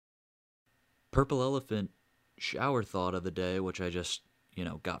Purple Elephant shower thought of the day, which I just,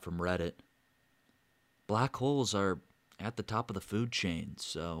 got from Reddit. Black holes are at the top of the food chain,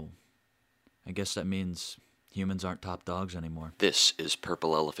 so I guess that means humans aren't top dogs anymore. This is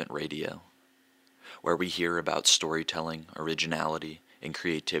Purple Elephant Radio, where we hear about storytelling, originality, and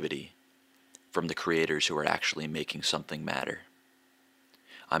creativity from the creators who are actually making something matter.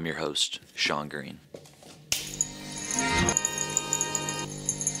 I'm your host, Sean Green.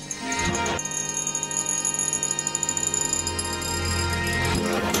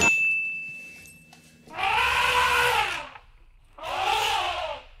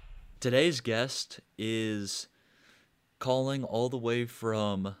 Today's guest is calling all the way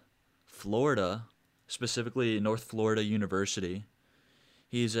from Florida, specifically North Florida University.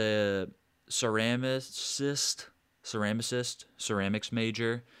 He's a ceramics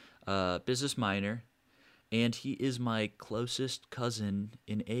major, business minor, and he is my closest cousin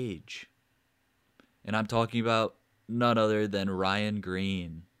in age. And I'm talking about none other than Ryan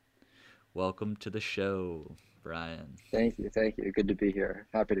Green. Welcome to the show, Brian. Thank you. Good to be here.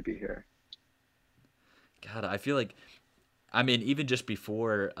 Happy to be here. God, I feel like, even just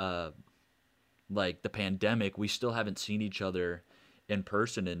before, the pandemic, we still haven't seen each other in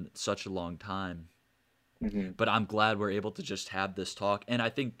person in such a long time. hmm But I'm glad we're able to just have this talk. And I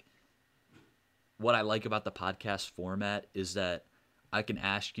think what I like about the podcast format is that I can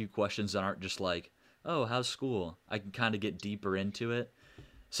ask you questions that aren't just like, "Oh, how's school?" I can kind of get deeper into it.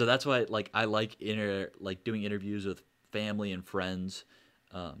 So that's why I like doing interviews with family and friends,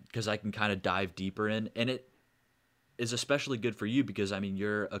 because I can kind of dive deeper in, and it is especially good for you because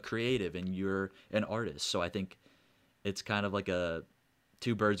you're a creative and you're an artist. So I think it's kind of like a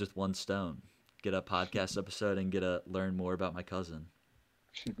two birds with one stone. Get a podcast episode and get to learn more about my cousin.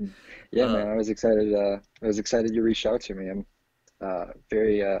 Yeah, man, Uh, I was excited. I was excited you reached out to me. I'm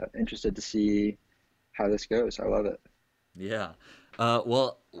very interested to see how this goes. I love it. yeah.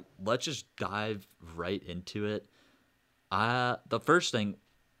 Well, let's just dive right into it. The first thing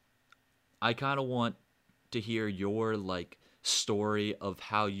I kind of want to hear your story of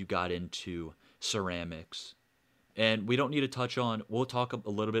how you got into ceramics. And we don't need to touch on, we'll talk a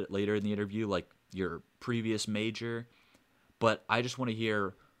little bit later in the interview, like your previous major, but I just want to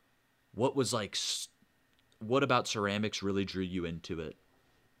hear what was what about ceramics really drew you into it?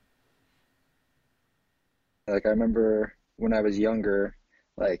 Like I remember when I was younger,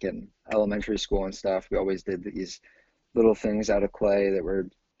 like in elementary school and stuff, we always did these little things out of clay that were,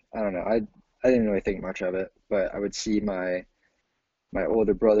 I don't know, I didn't really think much of it, but I would see my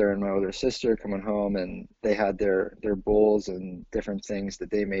older brother and my older sister coming home and they had their bowls and different things that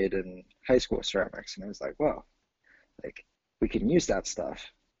they made in high school ceramics, and I was like, wow, like we can use that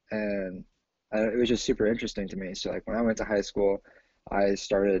stuff. And it was just super interesting to me. So like when I went to high school, I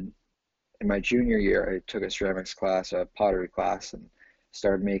started in my junior year, I took a ceramics class, a pottery class, and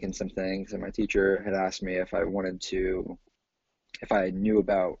started making some things, and my teacher had asked me if I knew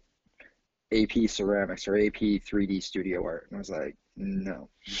about AP ceramics or AP 3D studio art. And I was like, no,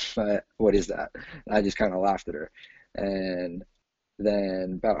 but what is that? And I just kind of laughed at her. And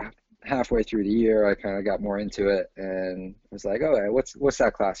then about halfway through the year, I kind of got more into it and was like, oh, what's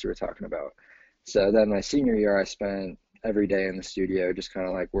that class you were talking about? So then my senior year, I spent every day in the studio, just kind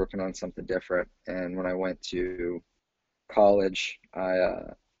of like working on something different. And when I went to college, I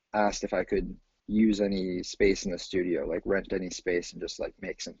asked if I could use any space in the studio, like rent any space and just like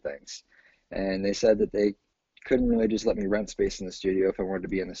make some things. And they said that they couldn't really just let me rent space in the studio. If I wanted to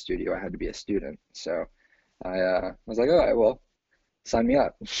be in the studio, I had to be a student. So I was like, all right, well, sign me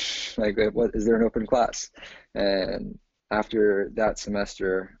up. Like, what is there an open class? And after that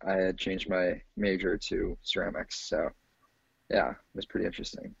semester, I had changed my major to ceramics. So yeah, it was pretty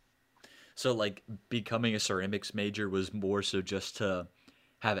interesting. So becoming a ceramics major was more so just to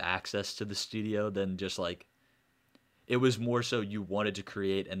have access to the studio than just it was more so you wanted to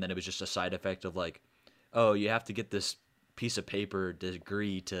create, and then it was just a side effect of oh, you have to get this piece of paper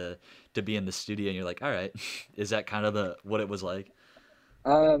degree to be in the studio, and you're like, all right. Is that kind of the what it was like?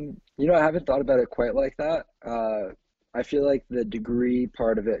 I haven't thought about it quite like that. I feel like the degree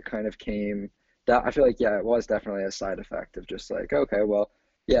part of it kind of came that I feel like, yeah, it was definitely a side effect of just like, okay, well,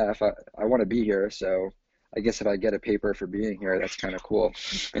 yeah, if I want to be here, so I guess if I get a paper for being here, that's kind of cool.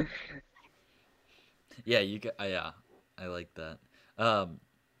 Yeah, you get yeah, I like that. um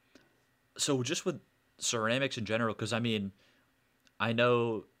so just with ceramics in general, because I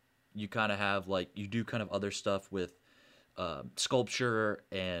know you kind of have you do kind of other stuff with sculpture,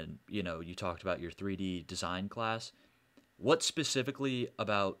 and you talked about your 3D design class. What specifically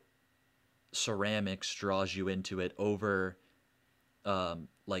about ceramics draws you into it over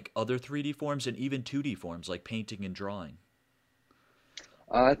like other 3D forms and even 2D forms like painting and drawing?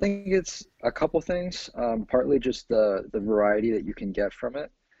 I think it's a couple things. Partly just the variety that you can get from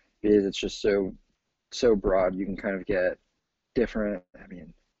it, because it's just so broad. You can kind of get different. I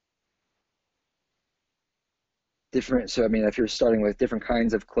mean, different. So I mean, if you're starting with different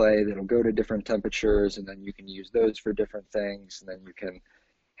kinds of clay, that'll go to different temperatures, and then you can use those for different things, and then you can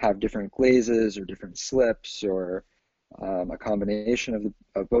have different glazes or different slips or a combination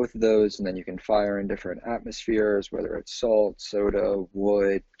of both of those, and then you can fire in different atmospheres, whether it's salt, soda,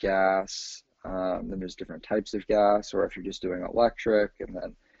 wood, gas. Then there's different types of gas, or if you're just doing electric, and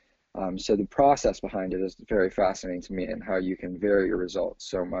then so the process behind it is very fascinating to me, and how you can vary your results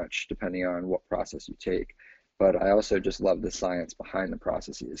so much depending on what process you take. But I also just love the science behind the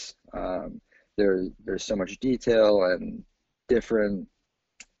processes. There's so much detail and different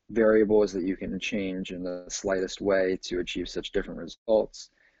variables that you can change in the slightest way to achieve such different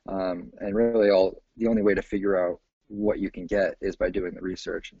results. And really, all the only way to figure out what you can get is by doing the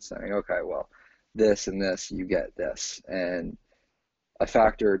research and saying, okay, well, this and this, you get this. And a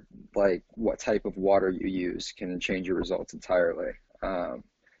factor like what type of water you use can change your results entirely. Um,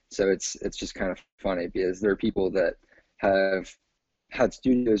 so it's just kind of funny, because there are people that have had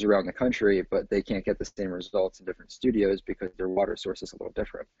studios around the country, but they can't get the same results in different studios because their water source is a little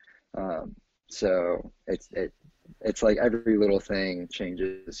different. Um, so it's like every little thing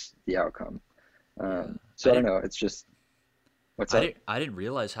changes the outcome. Yeah. So I don't know. It's just what's up. I didn't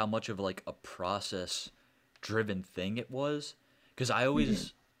realize how much of like a process driven thing it was, because I Hmm.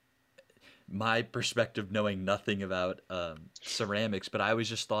 always, my perspective knowing nothing about ceramics, but I always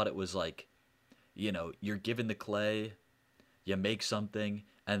just thought it was like, you're given the clay, you make something,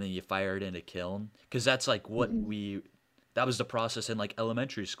 and then you fire it in a kiln, because that's like Hmm. that was the process in like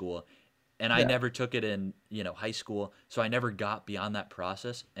elementary school. And I Yeah. never took it in, high school, so I never got beyond that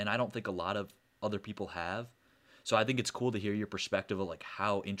process, and I don't think a lot of other people have. So I think it's cool to hear your perspective of like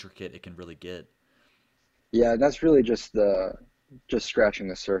how intricate it can really get. Yeah, that's really just scratching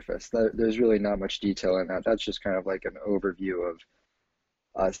the surface. There's really not much detail in that. That's just kind of like an overview of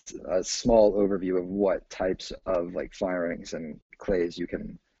a small overview of what types of like firings and clays you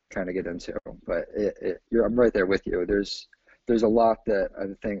can kind of get into. But I'm right there with you. There's a lot that I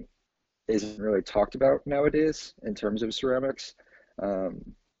think isn't really talked about nowadays in terms of ceramics. Um,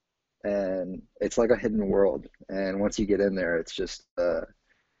 and it's like a hidden world. And once you get in there,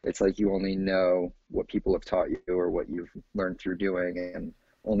 it's like you only know what people have taught you or what you've learned through doing, and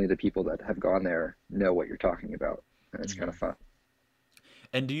only the people that have gone there know what you're talking about. And it's kind of Hmm. fun.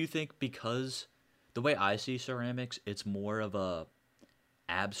 And do you think because the way I see ceramics, it's more of a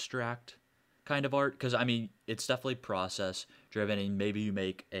abstract kind of art? Because I mean, it's definitely process driven, and maybe you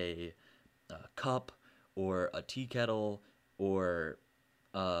make a cup or a tea kettle or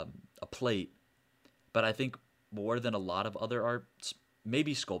a plate. But I think more than a lot of other arts,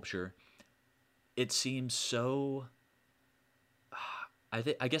 maybe sculpture, it seems so.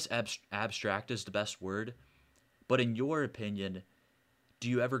 I guess abstract is the best word. But in your opinion, do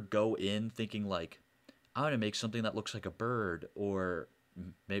you ever go in thinking like, I'm gonna make something that looks like a bird, or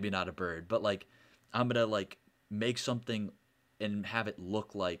maybe not a bird, but like I'm gonna like make something and have it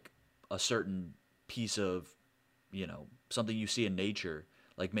look like a certain piece of, something you see in nature,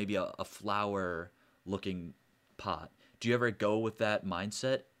 like maybe a flower looking pot. Do you ever go with that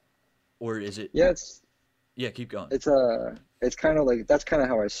mindset, or is it? Yeah, Yeah, keep going. it's kind of like that's kind of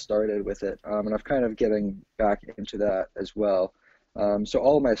how I started with it, and I've kind of getting back into that as well. So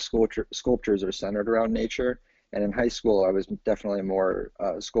all of my sculptures are centered around nature, and in high school I was definitely more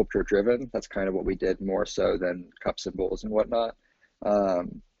sculpture driven. That's kind of what we did more so than cups and bowls and whatnot.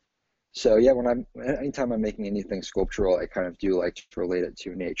 Um, so yeah, anytime I'm making anything sculptural, I kind of do like to relate it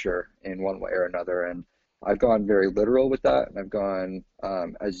to nature in one way or another, and I've gone very literal with that, and I've gone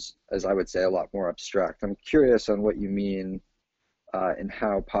as I would say a lot more abstract. I'm curious on what you mean and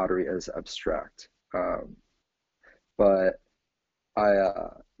how pottery is abstract. But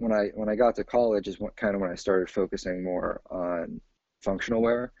when I got to college is kind of when I started focusing more on functional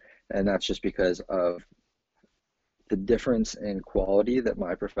wear, and that's just because of the difference in quality that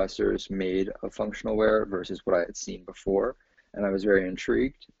my professors made of functional wear versus what I had seen before. And I was very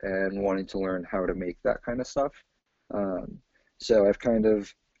intrigued and wanting to learn how to make that kind of stuff. Um, so I've kind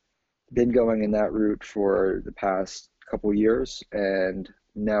of been going in that route for the past couple years, and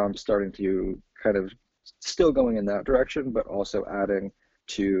now I'm starting to kind of still going in that direction, but also adding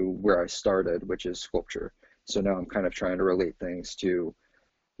to where I started, which is sculpture. So now I'm kind of trying to relate things to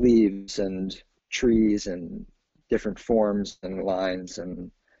leaves and trees and different forms and lines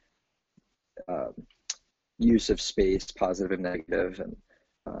and uh, use of space, positive and negative, and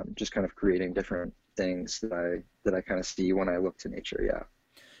just kind of creating different things that I kind of see when I look to nature. Yeah.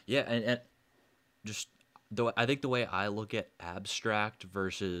 Yeah, and just though I think the way I look at abstract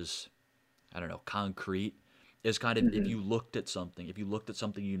versus, I don't know, concrete is kind of, if Hmm. you looked at something, if you looked at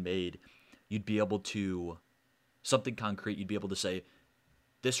something you made, you'd be able to, something concrete, you'd be able to say,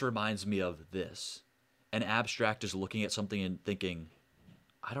 this reminds me of this. And abstract is looking at something and thinking,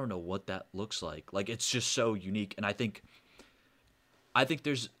 I don't know what that looks like. Like it's just so unique. And I think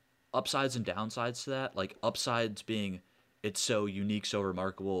there's upsides and downsides to that. Like upsides being it's so unique, so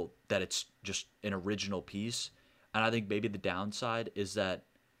remarkable that it's just an original piece. And I think maybe the downside is that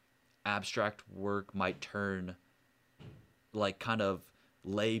abstract work might turn like kind of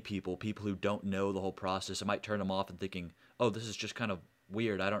lay people, people who don't know the whole process, it might turn them off and thinking, "Oh, this is just kind of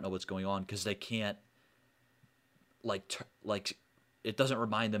weird. I don't know what's going on," because they can't like it doesn't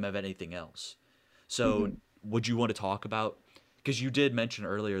remind them of anything else. So, Hmm. would you want to talk about, because you did mention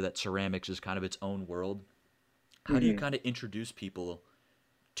earlier that ceramics is kind of its own world. How do you Hmm. kind of introduce people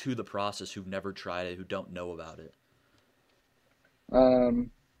to the process who've never tried it, who don't know about it?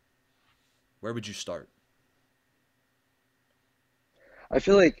 Um, Where would you start? I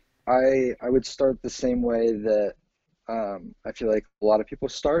feel like I would start the same way that I feel like a lot of people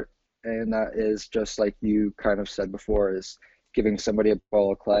start, and that is just like you kind of said before, is giving somebody a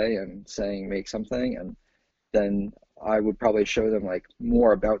ball of clay and saying make something, and then I would probably show them like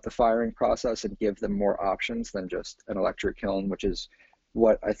more about the firing process and give them more options than just an electric kiln, which is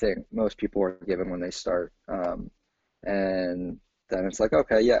what I think most people are given when they start. And then it's like,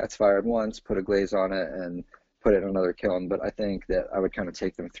 okay, yeah, it's fired once, put a glaze on it and put it in another kiln. But I think that I would kind of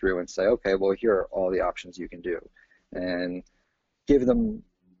take them through and say, okay, well, here are all the options you can do, and give them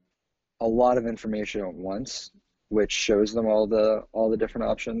a lot of information at once, which shows them all the different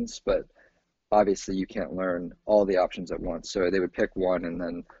options. But obviously, you can't learn all the options at once. So they would pick one and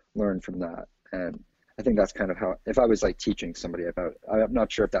then learn from that. And I think that's kind of how, if I was like teaching somebody about, I'm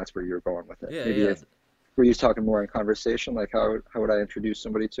not sure if that's where you're going with it. Yeah, Maybe yeah. if were you talking more in conversation, like how would I introduce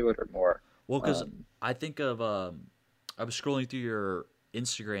somebody to it, or more? Well, because Um, I think of I was scrolling through your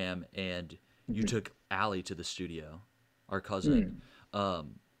Instagram and you mhm. took Allie to the studio, our cousin. Mm,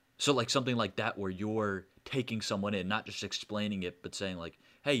 Um, so like something like that where you're taking someone in, not just explaining it, but saying like,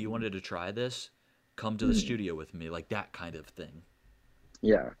 "Hey, you wanted to try this? Come to the mm, studio with me," like that kind of thing.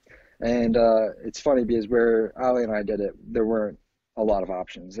 yeah, and it's funny because where Ali and I did it, there weren't a lot of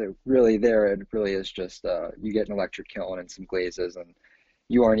options. It really there, it really is just you get an electric kiln and some glazes, and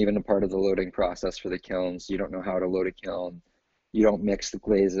you aren't even a part of the loading process for the kilns. You don't know how to load a kiln. You don't mix the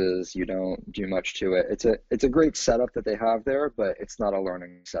glazes. You don't do much to it. It's a great setup that they have there, but it's not a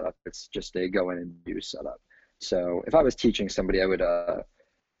learning setup. It's just a go in and do setup. So if I was teaching somebody, I would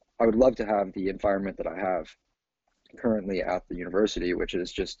love to have the environment that I have currently at the university, which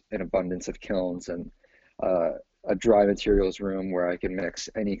is just an abundance of kilns and uh, a dry materials room where I can mix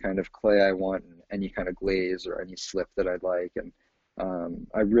any kind of clay I want and any kind of glaze or any slip that I'd like. And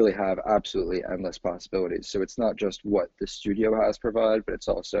I really have absolutely endless possibilities. So it's not just what the studio has provided, but it's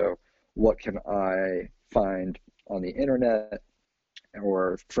also what can I find on the internet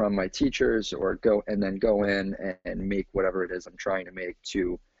or from my teachers, or go and then go in and make whatever it is I'm trying to make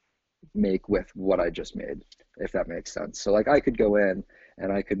to make with what I just made, if that makes sense. So like I could go in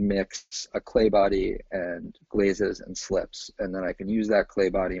and I could mix a clay body and glazes and slips, and then I can use that clay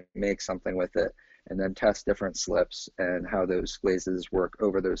body, make something with it, and then test different slips and how those glazes work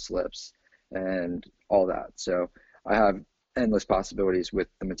over those slips and all that. So I have endless possibilities with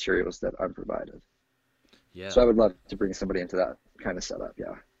the materials that I'm provided. So Yeah, I would love to bring somebody into that kind of setup.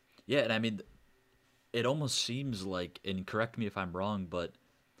 Yeah. yeah, and I mean, it almost seems like, and correct me if I'm wrong, but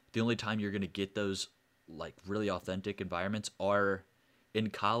the only time you're gonna get those like really authentic environments are in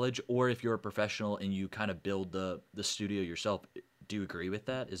college, or if you're a professional and you kind of build the studio yourself. Do you agree with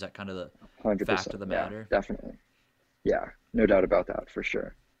that? Is that kind of the fact 100%. of the Yeah, matter? definitely. Yeah, no doubt about that for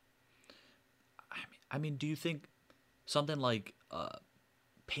sure. I mean, do you think something like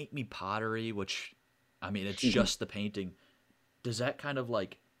paint me pottery, which I mean, it's Mhm. just the painting, does that kind of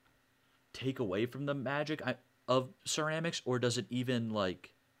like take away from the magic of ceramics, or does it even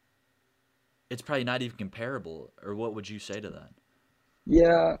like it's probably not even comparable? Or what would you say to that?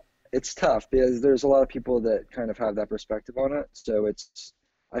 Yeah, it's tough because there's a lot of people that kind of have that perspective on it. So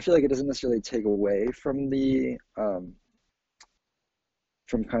I feel like it doesn't necessarily take away from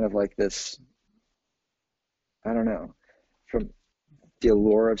kind of like this, I don't know, from the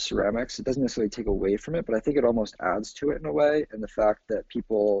allure of ceramics. It doesn't necessarily take away from it, but I think it almost adds to it in a way. And the fact that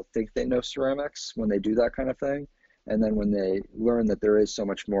people think they know ceramics when they do that kind of thing. And then when they learn that there is so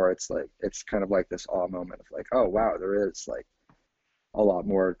much more, it's like it's kind of like this awe moment of like, oh wow, there is like a lot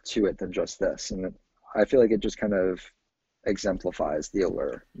more to it than just this. And I feel like it just kind of exemplifies the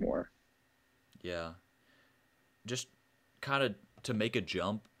allure more. Yeah. Just kind of to make a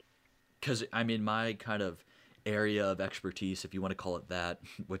jump, because I mean, my kind of area of expertise, if you want to call it that,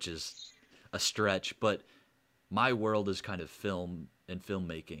 which is a stretch, but my world is kind of film and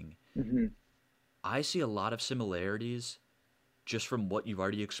filmmaking. Hmm. I see a lot of similarities just from what you've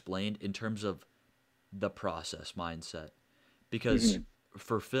already explained in terms of the process mindset. Because Hmm.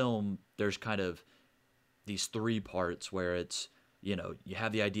 for film, there's kind of these three parts where it's, you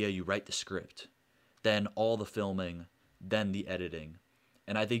have the idea, you write the script, then all the filming, then the editing.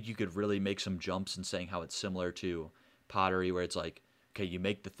 And I think you could really make some jumps in saying how it's similar to pottery, where it's like, okay, you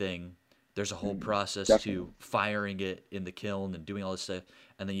make the thing, there's a whole Hmm. process Definitely. to firing it in the kiln and doing all this stuff,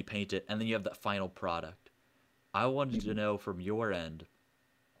 and then you paint it, and then you have that final product. I wanted to Hmm. know from your end,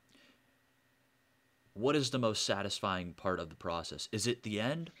 what is the most satisfying part of the process? Is it the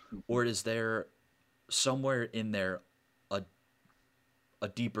end, or is there somewhere in there a, a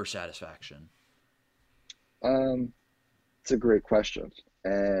deeper satisfaction? Um, it's a great question.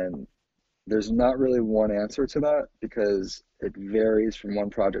 And there's not really one answer to that because it varies from one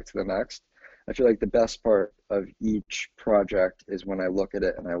project to the next. I feel like the best part of each project is when I look at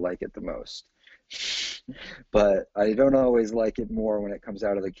it and I like it the most. But I don't always like it more when it comes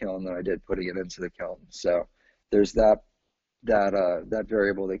out of the kiln than I did putting it into the kiln. So there's that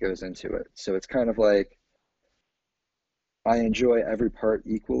variable that goes into it. So it's kind of like I enjoy every part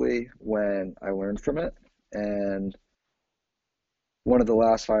equally when I learn from it. And one of the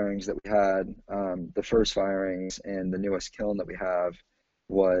last firings that we had, the first firings and the newest kiln that we have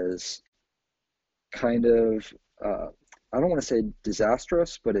was kind of, uh, I don't want to say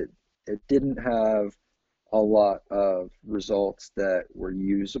disastrous, but it didn't have a lot of results that were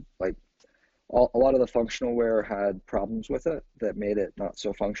usable. Like a lot of the functional ware had problems with it that made it not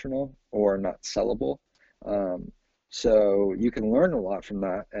so functional or not sellable. Um, so you can learn a lot from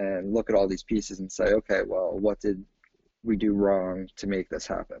that and look at all these pieces and say, okay, well, what did we do wrong to make this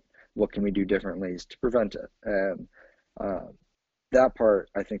happen? What can we do differently to prevent it? And uh, that part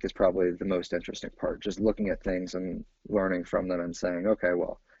I think is probably the most interesting part, just looking at things and learning from them and saying, okay,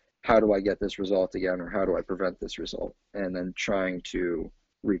 well, how do I get this result again, or how do I prevent this result? And then trying to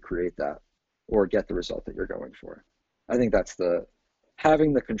recreate that or get the result that you're going for. I think that's the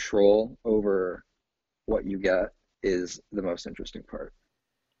having the control over what you get is the most interesting part.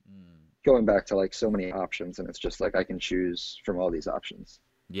 Mm, Going back to like so many options, and it's just like I can choose from all these options.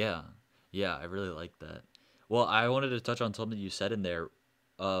 yeah, yeah, I really like that. Well, I wanted to touch on something you said in there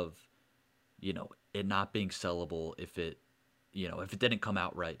of, it not being sellable if it didn't come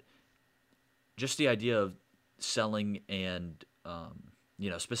out right. Just the idea of selling and,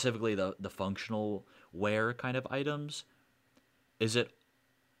 specifically the functional wear kind of items. Is it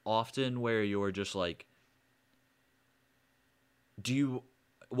often where you're just like, do you,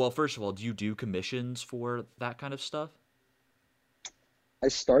 well, first of all, do you do commissions for that kind of stuff? I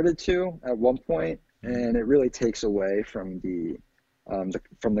started to at one point, Hmm. and it really takes away from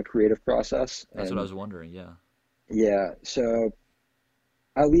from the creative process. That's what I And was wondering. Yeah. yeah, so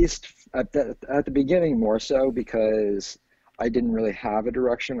at least at the beginning more so because I didn't really have a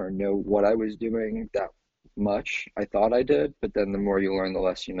direction or know what I was doing that much. I thought I did, but then the more you learn, the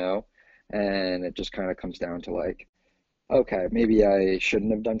less you know, and it just kind of comes down to like, okay, maybe I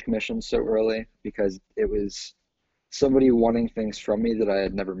shouldn't have done commissions so early because it was somebody wanting things from me that I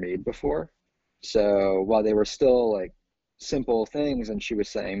had never made before. So while they were still like simple things and she was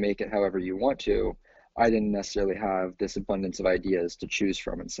saying, make it however you want to, I didn't necessarily have this abundance of ideas to choose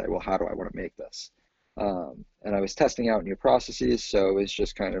from and say, well, how do I want to make this? And I was testing out new processes. So it was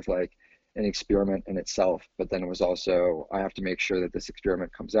just kind of like an experiment in itself. But then it was also, I have to make sure that this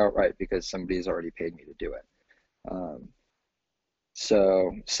experiment comes out right because somebody's already paid me to do it. Um,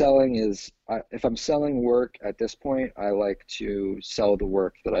 so selling is, if I'm selling work at this point, I like to sell the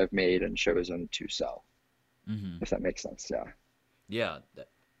work that I've made and chosen to sell, Hmm. if that makes sense. Yeah. Yeah.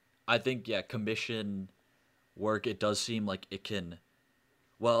 I think, yeah, commission work, it does seem like it can,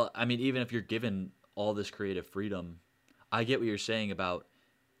 well, I mean, even if you're given all this creative freedom, I get what you're saying about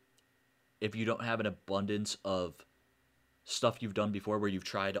if you don't have an abundance of stuff you've done before where you've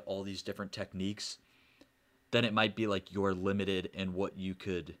tried all these different techniques, then it might be like you're limited in what you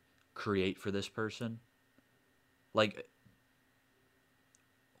could create for this person. Like,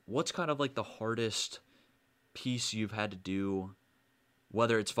 what's kind of like the hardest piece you've had to do,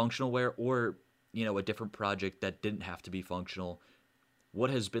 whether it's functional wear or, a different project that didn't have to be functional? What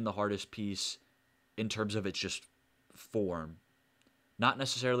has been the hardest piece in terms of its just form, not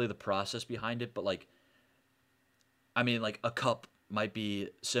necessarily the process behind it, but like I mean, like a cup might be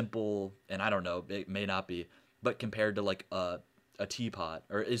simple, and I don't know, it may not be, but compared to like a teapot,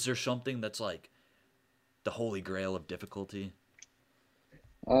 or is there something that's like the holy grail of difficulty?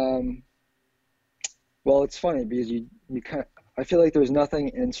 Um, well, it's funny because you kind I feel like there's nothing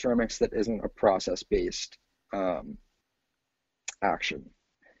in ceramics that isn't a process-based um, action.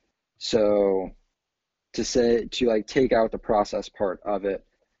 So to like take out the process part of it,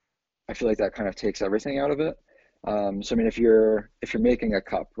 I feel like that kind of takes everything out of it. So I mean, if you're making a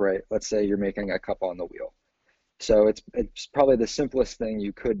cup, right? Let's say you're making a cup on the wheel. So it's probably the simplest thing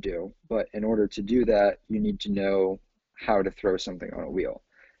you could do, but in order to do that, you need to know how to throw something on a wheel.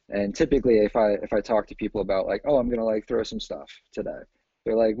 And typically, if I talk to people about like, oh, I'm gonna like throw some stuff today,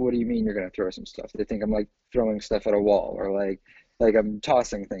 they're like, what do you mean you're gonna throw some stuff? They think I'm like throwing stuff at a wall or like I'm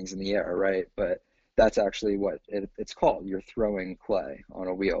tossing things in the air, right? But that's actually what it's called. You're throwing clay on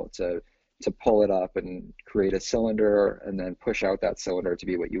a wheel to pull it up and create a cylinder and then push out that cylinder to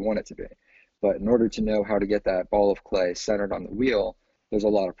be what you want it to be. But in order to know how to get that ball of clay centered on the wheel, there's a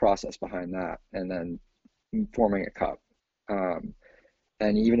lot of process behind that, and then forming a cup. Um,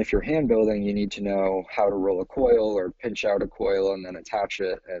 and even if you're hand building, you need to know how to roll a coil or pinch out a coil and then attach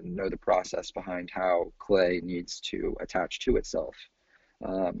it and know the process behind how clay needs to attach to itself.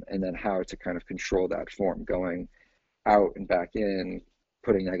 And then how to kind of control that form going out and back in,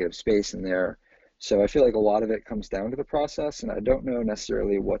 putting negative space in there. So I feel like a lot of it comes down to the process, and I don't know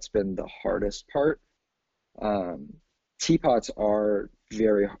necessarily what's been the hardest part. Um, Teapots are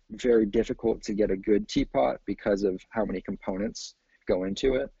very, very difficult to get a good teapot because of how many components go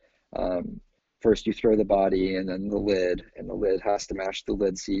into it. Um, First, you throw the body and then the lid, and the lid has to match the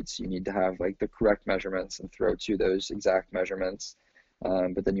lid seats. You need to have like the correct measurements and throw to those exact measurements.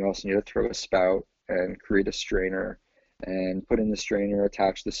 But then you also need to throw a spout and create a strainer and put in the strainer,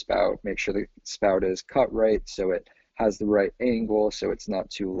 attach the spout, make sure the spout is cut right so it has the right angle so it's not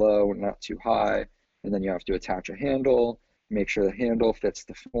too low and not too high. And then you have to attach a handle, make sure the handle fits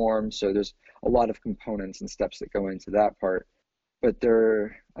the form. So there's a lot of components and steps that go into that part. But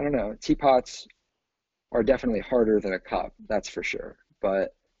I don't know, teapots are definitely harder than a cup, that's for sure.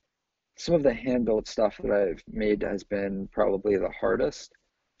 But some of the hand built stuff that I've made has been probably the hardest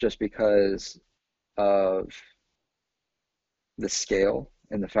just because of the scale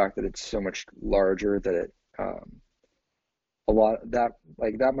and the fact that it's so much larger that a lot that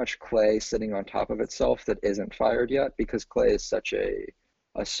like that much clay sitting on top of itself that isn't fired yet because clay is such a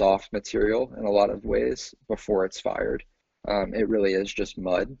soft material in a lot of ways before it's fired. It really is just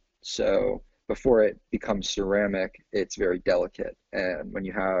mud. So before it becomes ceramic, it's very delicate. And when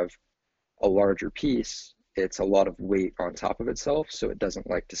you have a larger piece, it's a lot of weight on top of itself, so it doesn't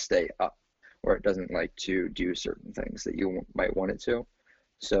like to stay up or it doesn't like to do certain things that you might want it to.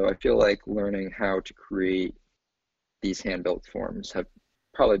 So I feel like learning how to create these hand-built forms have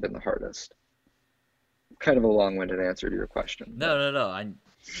probably been the hardest. Kind of a long-winded answer to your question, No, no, no.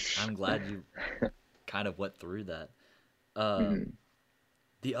 I'm glad you kind of went through that. Um, mhm.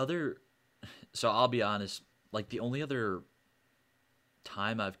 the other, so I'll be honest, like the only other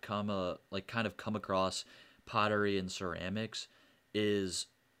time I've like kind of come across pottery and ceramics is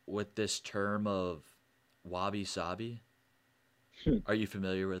with this term of wabi sabi. Hmm. Are you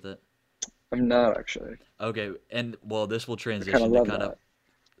familiar with it? I'm not actually. Okay, and well, this will I kind of transition to love kind of that.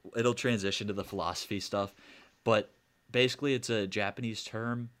 it'll transition to the philosophy stuff, but basically it's a Japanese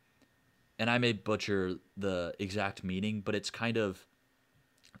term, and I may butcher the exact meaning, but it's kind of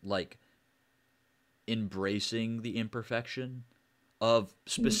like embracing the imperfection of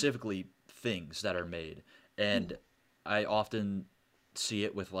Hmm. specifically things that are made. And I often see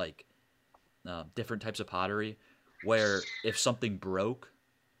it with like different types of pottery where if something broke,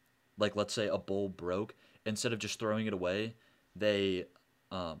 like let's say a bowl broke, instead of just throwing it away, they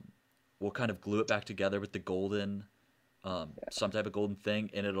um, will kind of glue it back together with the golden, some type of golden thing,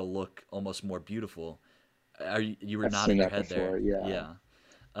 and it'll look almost more beautiful. You were I've seen nodding your that head there. before. Yeah. Yeah.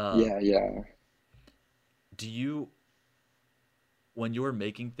 Uh, Yeah, yeah. do you, when you're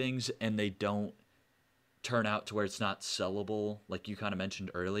making things and they don't turn out to where it's not sellable, like you kind of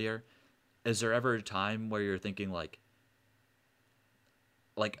mentioned earlier, is there ever a time where you're thinking like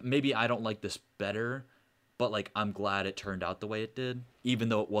maybe I don't like this better, but like I'm glad it turned out the way it did, even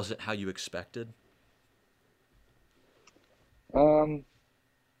though it wasn't how you expected? Um,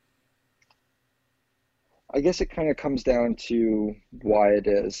 I guess it kind of comes down to why it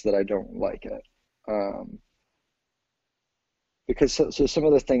is that I don't like it. Um, because so some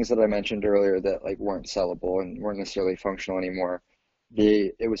of the things that I mentioned earlier that like weren't sellable and weren't necessarily functional anymore,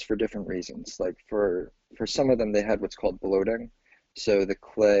 it was for different reasons. Like for some of them, they had what's called bloating. So the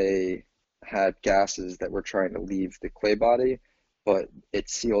clay had gases that were trying to leave the clay body, but it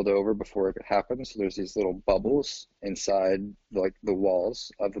sealed over before it could happen. So there's these little bubbles inside like the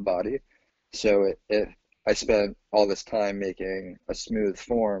walls of the body. So I spent all this time making a smooth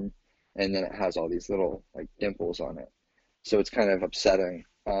form, and then it has all these little like dimples on it. So it's kind of upsetting.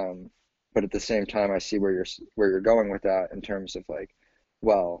 But at the same time, I see where you're going with that in terms of like,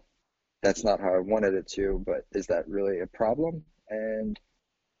 well, that's not how I wanted it to, but is that really a problem? And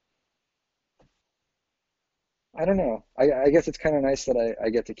I don't know. I guess it's kind of nice that I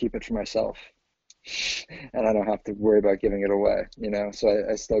get to keep it for myself and I don't have to worry about giving it away, you know? So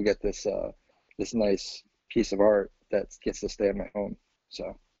I still get this nice piece of art that gets to stay in my home.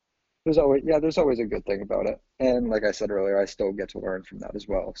 So there's always a good thing about it. And like I said earlier, I still get to learn from that as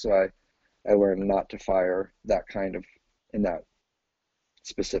well. So I learned not to fire that kind of in that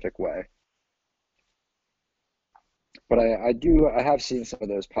specific way. But I have seen some of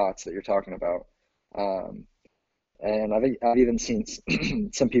those pots that you're talking about. Um, and I've even seen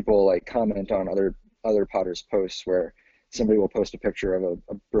some people like comment on other potters' posts where somebody will post a picture of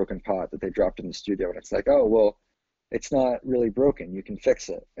a broken pot that they dropped in the studio, and it's like, oh well, it's not really broken. You can fix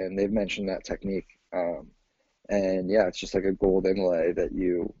it, and they've mentioned that technique. And yeah, it's just like a gold inlay that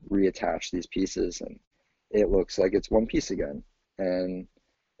you reattach these pieces, and it looks like it's one piece again. And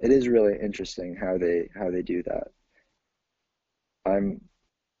it is really interesting how they do that. I'm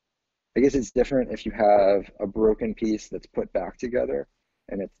I guess it's different if you have a broken piece that's put back together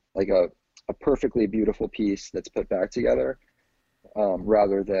and it's like a perfectly beautiful piece that's put back together,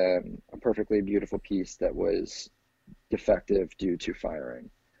 rather than a perfectly beautiful piece that was defective due to firing.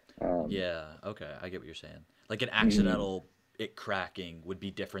 Um, Yeah, okay, I get what you're saying. Like an mhm, accidental it cracking would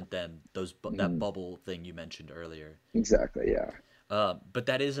be different than that mhm, bubble thing you mentioned earlier. exactly, yeah. But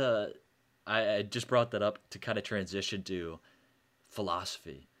that is a I just brought that up to kind of transition to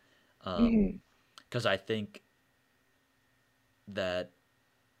philosophy, Hmm. because I think that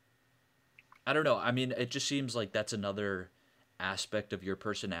I don't know. I mean, it just seems like that's another aspect of your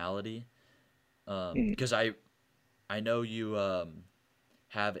personality. Because I know you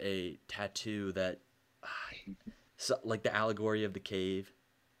have a tattoo that so, like the allegory of the cave.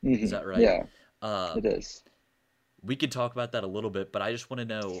 Is Hmm. that right? Yeah, it Um, is. we could talk about that a little bit, but I just want to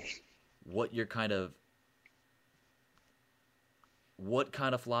know what your kind of what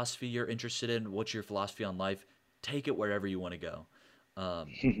kind of philosophy you're interested in. What's your philosophy on life? Take it wherever you want to go.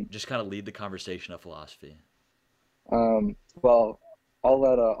 Just kind of lead the conversation of philosophy. Well,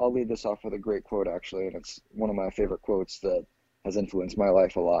 I'll lead this off with a great quote actually, and it's one of my favorite quotes that has influenced my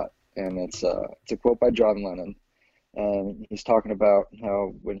life a lot. And it's a quote by John Lennon, and he's talking about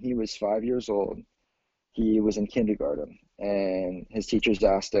how when he was 5 years old, he was in kindergarten, and his teachers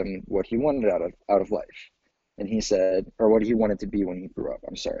asked him what he wanted out of life, and he said, or what he wanted to be when he grew up.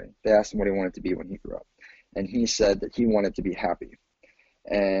 I'm sorry, they asked him what he wanted to be when he grew up, and he said that he wanted to be happy,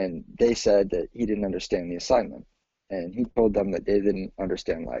 and they said that he didn't understand the assignment, and he told them that they didn't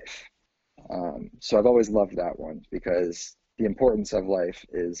understand life. So I've always loved that one because the importance of life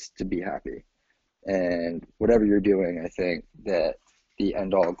is to be happy, and whatever you're doing, I think that the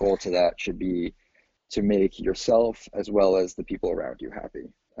end all goal to that should be to make yourself as well as the people around you happy.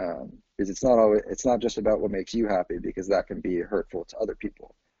 Because it's not just about what makes you happy because that can be hurtful to other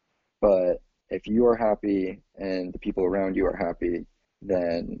people. But if you're happy and the people around you are happy,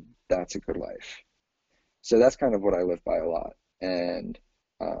 then that's a good life. So that's kind of what I live by a lot. And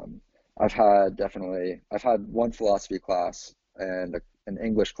um, I've had one philosophy class and an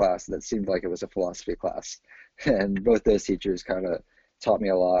English class that seemed like it was a philosophy class, and both those teachers kind of taught me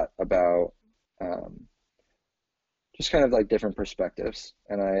a lot about um, just kind of like different perspectives,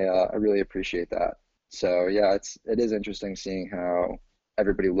 and I really appreciate that. So yeah, it is interesting seeing how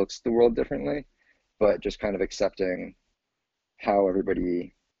everybody looks at the world differently, but just kind of accepting how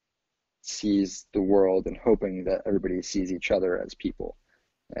everybody sees the world and hoping that everybody sees each other as people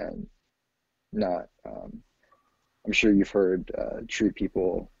and not. I'm sure you've heard treat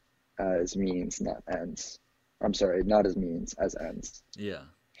people as means, not ends. I'm sorry, not as means, as ends. Yeah.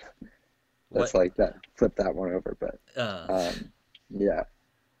 That's What? like that. Flip that one over, but Uh, yeah.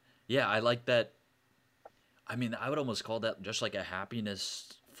 yeah, I like that. I mean, I would almost call that just like a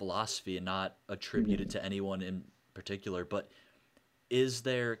happiness philosophy and not attributed Mhm. to anyone in particular. But is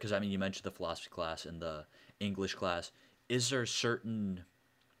there, because I mean, you mentioned the philosophy class and the English class, is there a certain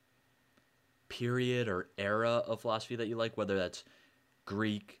period or era of philosophy that you like, whether that's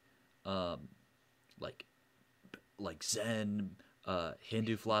Greek, um, like Zen,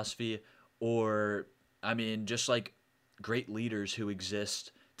 Hindu philosophy, or I mean, just like great leaders who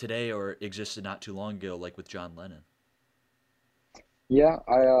exist today or existed not too long ago, like with John Lennon. Yeah,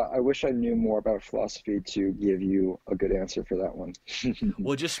 I wish I knew more about philosophy to give you a good answer for that one.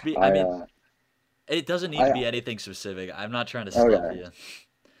 Well, just be. I I mean, it doesn't need to I be anything specific. I'm not trying to stuff okay, you.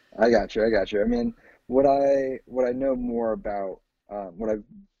 I got you. I got you. I mean, what I know more about what I've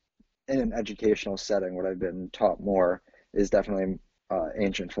in an educational setting, what I've been taught more is definitely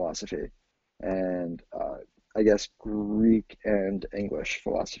ancient philosophy and I guess Greek and English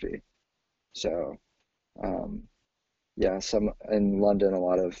philosophy. So um, yeah, some in London, a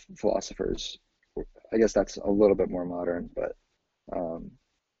lot of philosophers. I guess that's a little bit more modern, but um,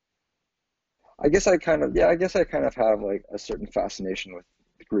 I guess I kind of have like a certain fascination with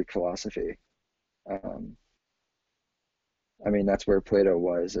Greek philosophy. Um, I mean, that's where Plato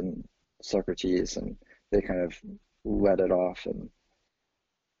was and Socrates, and they kind of led it off, and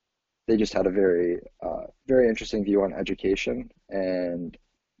they just had a very interesting view on education, and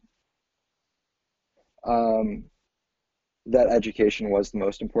um, that education was the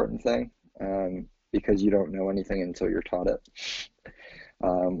most important thing, because you don't know anything until you're taught it,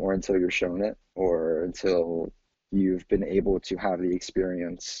 or until you're shown it, or until you've been able to have the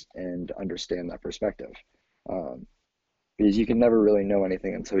experience and understand that perspective. Um, because you can never really know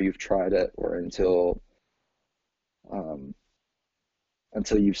anything until you've tried it or um,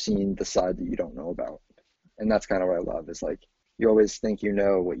 until you've seen the side that you don't know about. And that's kind of what I love is like you always think you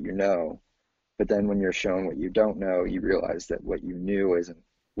know what you know, but then when you're shown what you don't know, you realize that what you knew isn't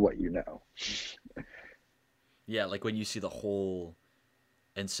what you know. Yeah, like when you see the whole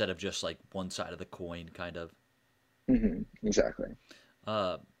instead of just like one side of the coin, kind of. Exactly.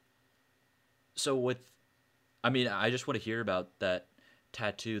 Uh, so with, I mean, I just want to hear about that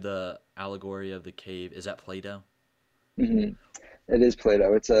tattoo, the allegory of the cave. Is that Plato? hmm It is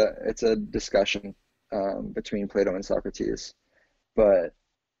Plato. It's a discussion between Plato and Socrates, but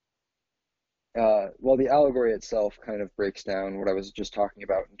well, the allegory itself kind of breaks down what I was just talking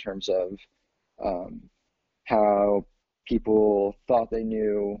about in terms of um, how people thought they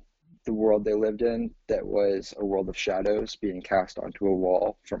knew the world they lived in, that was a world of shadows being cast onto a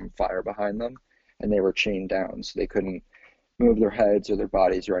wall from fire behind them, and they were chained down, so they couldn't move their heads or their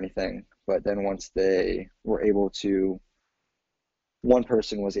bodies or anything. But then once they were able to, one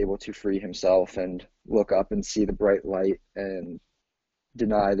person was able to free himself and look up and see the bright light and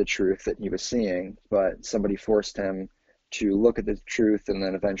deny the truth that he was seeing, but somebody forced him to look at the truth and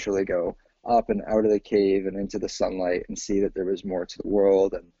then eventually go up and out of the cave and into the sunlight and see that there was more to the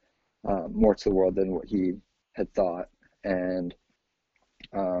world and more to the world than what he had thought, and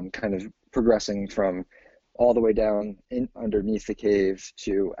kind of progressing from all the way down in underneath the cave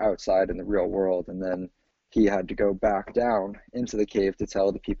to outside in the real world, and then he had to go back down into the cave to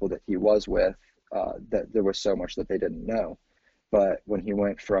tell the people that he was with that there was so much that they didn't know. But when he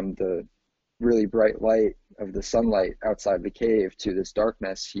went from the really bright light of the sunlight outside the cave to this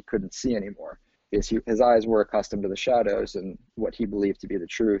darkness, he couldn't see anymore because his eyes were accustomed to the shadows and what he believed to be the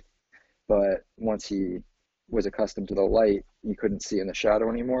truth. But once he was accustomed to the light, he couldn't see in the shadow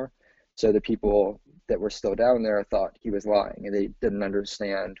anymore. So the people that were still down there thought he was lying and they didn't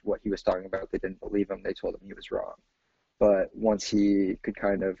understand what he was talking about. They didn't believe him. They told him he was wrong. But once he could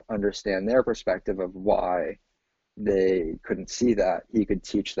kind of understand their perspective of why they couldn't see that, he could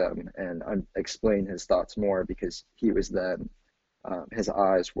teach them and explain his thoughts more because he was then, his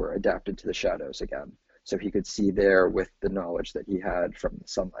eyes were adapted to the shadows again. So he could see there with the knowledge that he had from the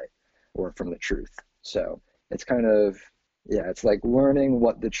sunlight or from the truth. So it's kind of, yeah, it's like learning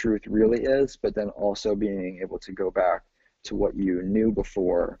what the truth really is, but then also being able to go back to what you knew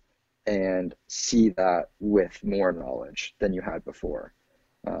before and see that with more knowledge than you had before.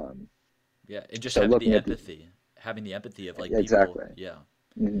 Um, Yeah, and just so looking at the, having the empathy of like people. exactly. Yeah,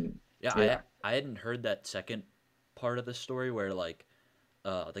 hmm yeah. Yeah. I hadn't heard that second part of the story where like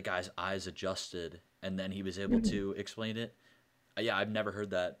the guy's eyes adjusted and then he was able hmm to explain it. Yeah, I've never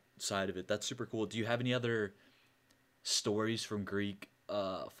heard that side of it. That's super cool. Do you have any other stories from Greek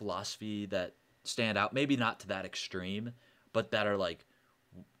philosophy that stand out? Maybe not to that extreme, but that are like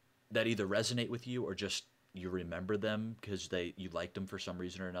that either resonate with you or just you remember them because they you liked them for some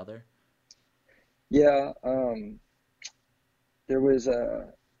reason or another. Yeah. There was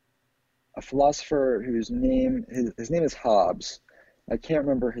a philosopher whose his name is Hobbes. I can't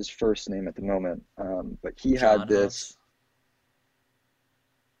remember his first name at the moment, but he had John this. Hobbes.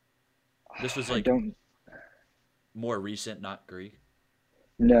 This was I like don't. more recent, not Greek.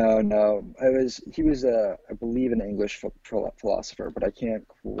 No, no. He was I believe an English philosopher, but I can't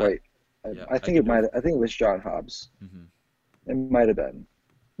I quite. yeah, I I think could it be. might. I think it was John Hobbes. Hmm. It might have been.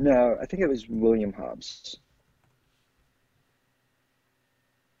 No, I think it was William Hobbes.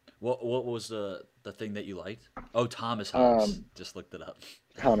 What was the thing that you liked? Oh, Thomas Hobbes. Um, Just looked it up.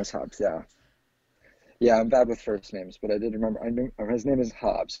 Thomas Hobbes, yeah. Yeah, I'm bad with first names, but I did remember. I knew his name is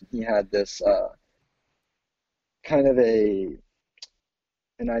Hobbes. He had this kind of a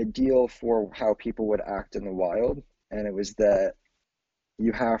an ideal for how people would act in the wild, and it was that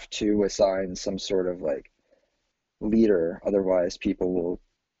you have to assign some sort of like leader, otherwise people will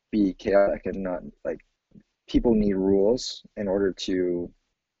be chaotic and not like people need rules in order to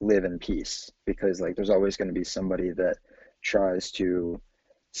live in peace because like there's always going to be somebody that tries to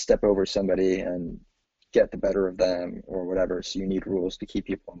step over somebody and get the better of them or whatever. So you need rules to keep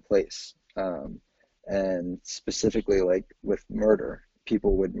people in place. And specifically, like with murder,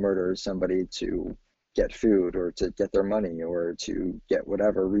 people would murder somebody to get food or to get their money or to get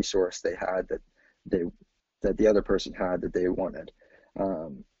whatever resource they had they that the other person had that they wanted.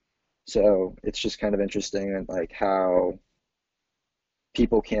 Um, so it's just kind of interesting and like how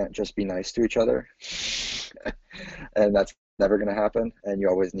people can't just be nice to each other. And that's never going to happen. And you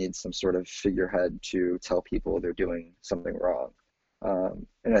always need some sort of figurehead to tell people they're doing something wrong.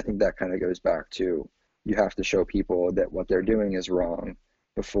 And I think that kind of goes back to you have to show people that what they're doing is wrong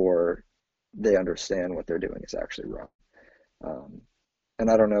before they understand what they're doing is actually wrong. Um,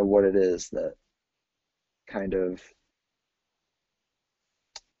 and I don't know what it is that kind of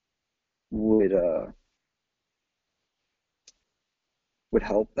would would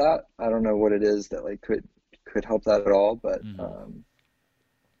help that. I don't know what it is that like could help that at all, but Hmm.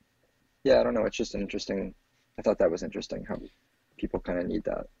 yeah, I don't know. It's just an interesting. I thought that was interesting how people kind of need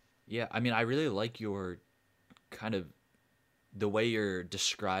that. Yeah, I mean, I really like your kind of the way you're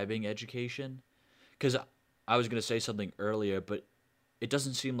describing education, because I was gonna say something earlier, but it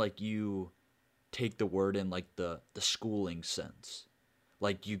doesn't seem like you take the word in like the schooling sense.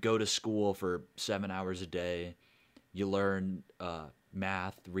 Like you go to school for 7 hours a day, you learn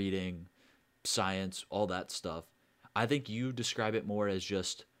math, reading, science, all that stuff. I think you describe it more as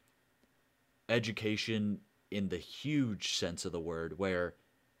just education in the huge sense of the word, where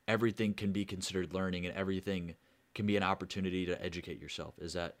everything can be considered learning and everything can be an opportunity to educate yourself.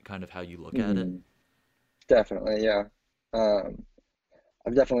 Is that kind of how you look at it? Hmm. Definitely, yeah. Um,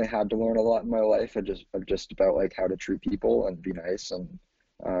 I've definitely had to learn a lot in my life. Of just about like how to treat people and be nice and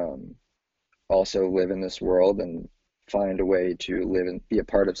um, also live in this world and find a way to live and be a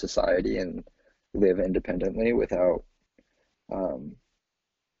part of society and live independently without um,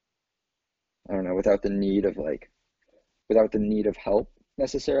 I don't know, without the need of like without the need of help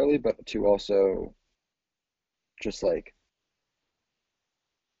necessarily, but to also just like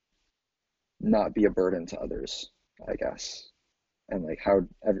not be a burden to others, I guess. And like how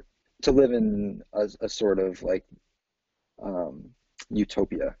to live in a sort of like um,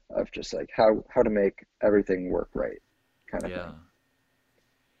 utopia of just like how to make everything work right kind of Yeah. thing.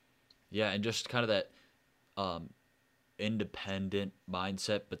 Yeah, and just kind of that um, independent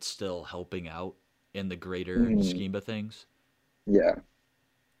mindset, but still helping out in the greater Hmm. scheme of things. Yeah.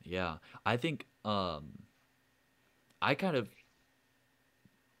 Yeah, I think I kind of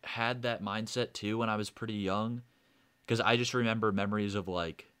had that mindset too when I was pretty young, because I just remember memories of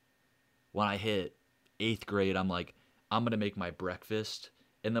like when I hit eighth grade, I'm like, I'm gonna make my breakfast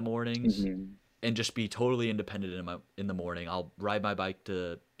in the mornings Hmm. and just be totally independent in the morning. I'll ride my bike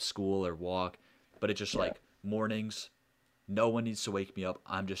to school or walk, but it's just Yeah. like mornings. No one needs to wake me up.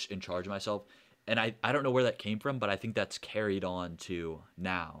 I'm just in charge of myself. And I don't know where that came from, but I think that's carried on to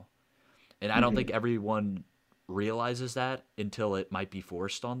now. And I don't think Hmm. everyone realizes that until it might be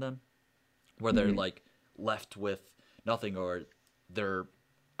forced on them, where they're Hmm. like left with nothing, or they're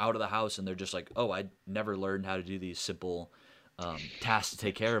out of the house and they're just like, oh, I never learned how to do these simple tasks to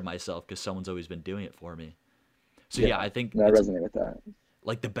take care of myself because someone's always been doing it for me. So yeah, Yeah. I think No, I it's resonate with that.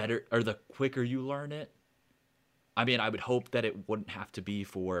 like the better or the quicker you learn it. I mean, I would hope that it wouldn't have to be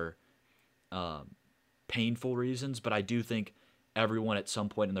for um, painful reasons, but I do think everyone at some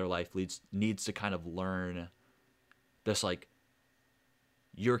point in their life needs to kind of learn this, like,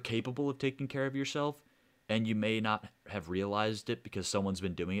 you're capable of taking care of yourself and you may not have realized it because someone's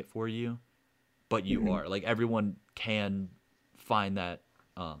been doing it for you, but you Hmm. are. Like everyone can find that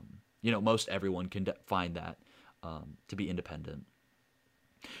most everyone can find that to be independent.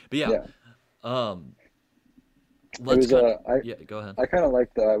 But yeah, Yeah. um It let's was cut. Yeah, go ahead. I kind of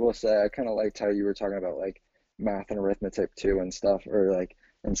liked I will say I kind of liked how you were talking about like math and arithmetic too and stuff or like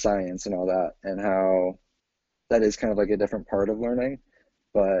and science and all that and how that is kind of like a different part of learning,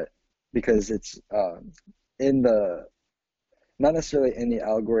 but because it's in the not necessarily in the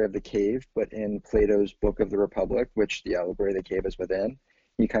allegory of the cave, but in Plato's Book of the Republic, which the allegory of the cave is within,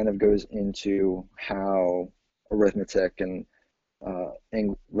 he kind of goes into how arithmetic and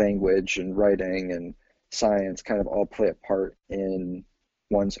language and writing and science kind of all play a part in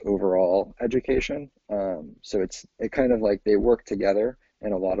one's overall education. So it kind of like they work together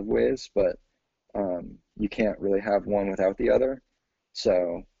in a lot of ways, but you can't really have one without the other.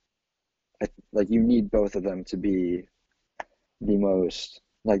 So like you need both of them to be the most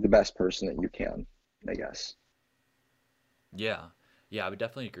like the best person that you can, I guess. Yeah. Yeah, I would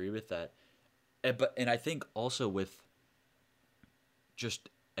definitely agree with that. And I think also with just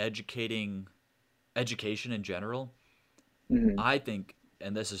education in general, Hmm. I think,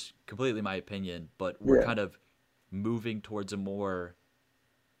 and this is completely my opinion, but we're Yeah. kind of moving towards a more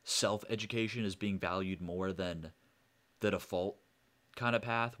self education is being valued more than the default kind of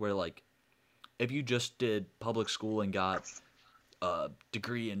path where like if you just did public school and got a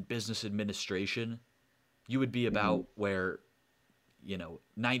degree in business administration, you would be Hmm. about where,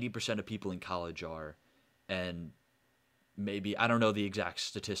 90% of people in college are. And maybe, I don't know the exact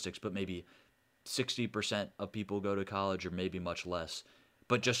statistics, but maybe 60% of people go to college or maybe much less.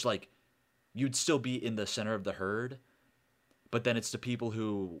 But just like you'd still be in the center of the herd, but then it's the people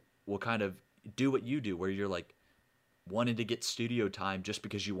who will kind of do what you do, where you're like wanting to get studio time just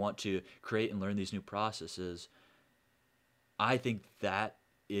because you want to create and learn these new processes. I think that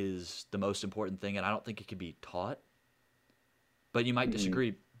is the most important thing, and I don't think it can be taught. But you might Hmm.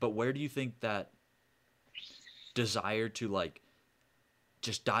 disagree. But where do you think that desire to like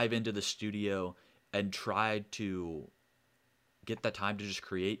just dive into the studio and try to get that time to just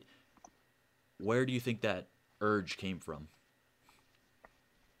create? Where do you think that urge came from?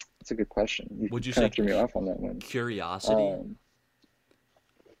 That's a good question. You Would you kind say of threw me off on that one. curiosity Um,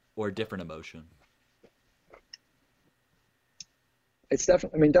 or a different emotion? it's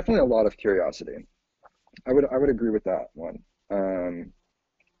definitely, I mean, definitely a lot of curiosity. I would agree with that one. Um,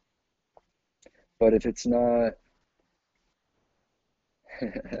 but if it's not,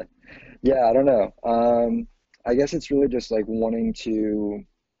 yeah, I don't know. I guess it's really just like wanting to,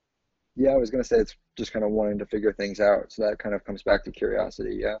 yeah, I was gonna say it's just kind of wanting to figure things out. So that kind of comes back to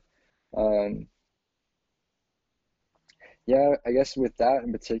curiosity. Yeah. Um, yeah, I guess with that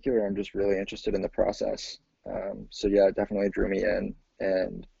in particular, I'm just really interested in the process. So yeah, it definitely drew me in.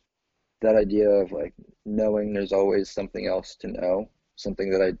 And that idea of like knowing there's always something else to know,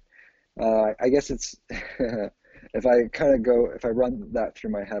 something that I guess it's if I run that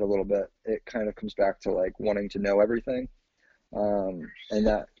through my head a little bit, it kind of comes back to like wanting to know everything. And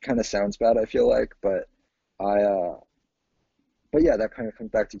that kind of sounds bad, I feel like, I, uh, but yeah, that kind of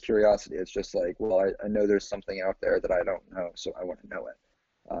comes back to curiosity. It's just like, well, I know there's something out there that I don't know, so I want to know it.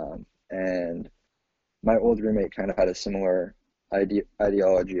 And my old roommate kind of had a similar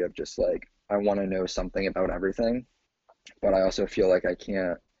ideology of just like, I want to know something about everything, but I also feel like I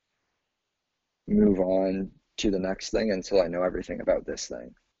can't move on to the next thing until I know everything about this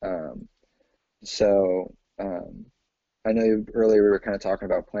thing. Um, so um, I know earlier we were kind of talking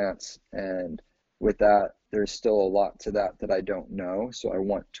about plants, and with that, there's still a lot to that that I don't know. So I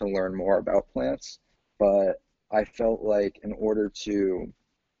want to learn more about plants, but I felt like in order to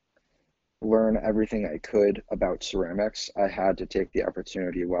learn everything I could about ceramics, I had to take the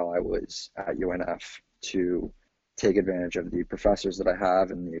opportunity while I was at UNF to take advantage of the professors that I have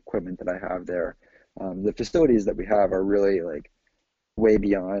and the equipment that I have there. The facilities that we have are really like way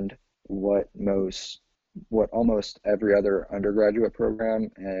beyond what most, what almost every other undergraduate program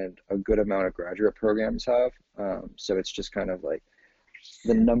and a good amount of graduate programs have. So it's just kind of like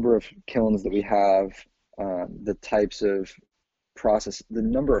the number of kilns that we have, the types of the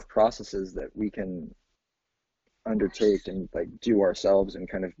number of processes that we can undertake and like do ourselves and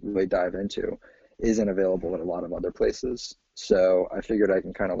kind of really dive into isn't available at a lot of other places. So I figured I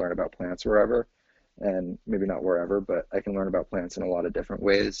can kind of learn about plants wherever, and maybe not wherever, but I can learn about plants in a lot of different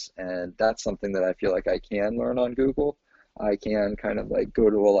ways. And that's something that I feel like I can learn on Google. I can kind of like go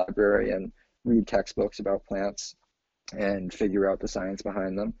to a library and read textbooks about plants and figure out the science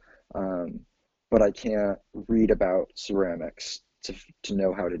behind them. Um, but I can't read about ceramics to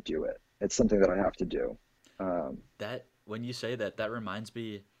know how to do it. It's something that I have to do. Um, That when you say that, that reminds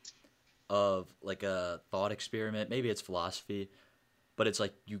me of like a thought experiment. Maybe it's philosophy, but it's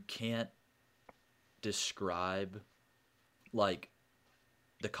like you can't describe like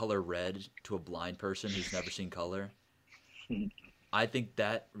the color red to a blind person who's never seen color. I think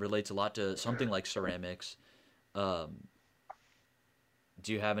that relates a lot to something like ceramics. Um,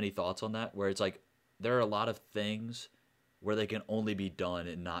 do you have any thoughts on that? Where it's like there are a lot of things where they can only be done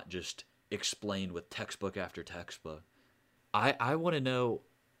and not just explained with textbook after textbook. I want to know.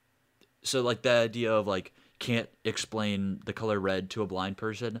 So like the idea of like can't explain the color red to a blind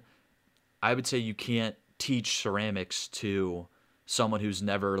person. I would say you can't teach ceramics to someone who's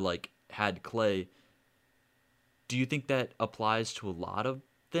never like had clay, do you think that applies to a lot of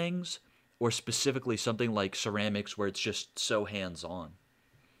things, or specifically something like ceramics where it's just so hands-on?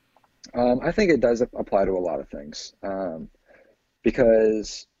 I think it does apply to a lot of things,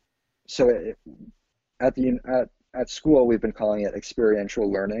 because so it, at the at school we've been calling it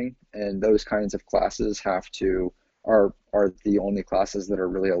experiential learning, and those kinds of classes are the only classes that are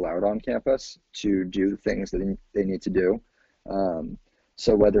really allowed on campus to do the things that they need to do. Um,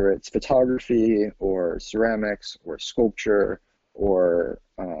 so whether it's photography or ceramics or sculpture or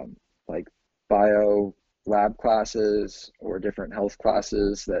like bio lab classes or different health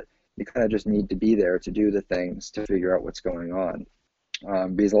classes, that you kind of just need to be there to do the things to figure out what's going on,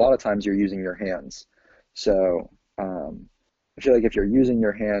 because a lot of times you're using your hands. So I feel like if you're using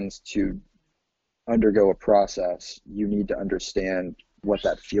your hands to undergo a process, you need to understand what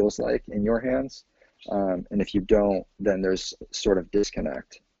that feels like in your hands. And if you don't, then there's sort of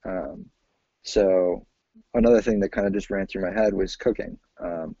disconnect. So another thing that kind of just ran through my head was cooking.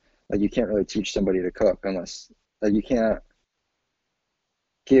 Like you can't really teach somebody to cook unless, like, you can't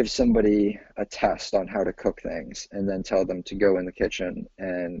give somebody a test on how to cook things and then tell them to go in the kitchen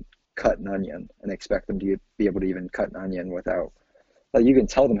and cut an onion and expect them to be able to even cut an onion without, like, you can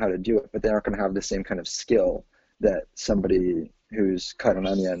tell them how to do it, but they aren't going to have the same kind of skill that somebody who's cut an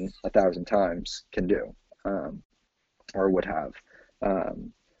onion 1,000 times can do, um, or would have.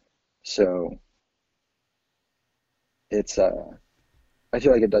 Um, so it's I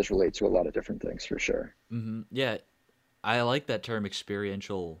feel like it does relate to a lot of different things for sure. Yeah, I like that term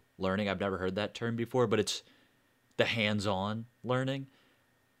experiential learning. I've never heard that term before, but it's the hands-on learning.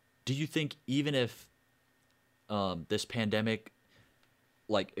 Do you think even if this pandemic,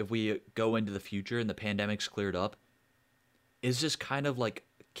 like if we go into the future and the pandemic's cleared up, is this kind of like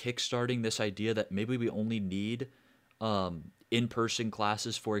kickstarting this idea that maybe we only need in-person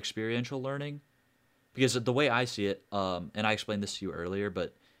classes for experiential learning? Because the way I see it, and I explained this to you earlier,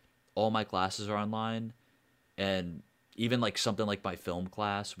 but all my classes are online, and even like something like my film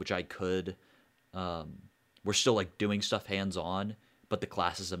class, which I could, um, we're still like doing stuff hands-on, but the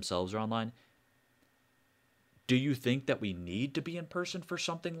classes themselves are online. Do you think that we need to be in person for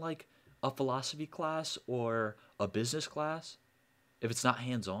something like a philosophy class or a business class if it's not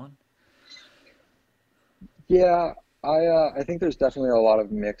hands-on? Yeah, I think there's definitely a lot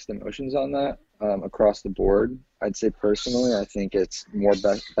of mixed emotions on that, across the board. I'd say personally, I think it's more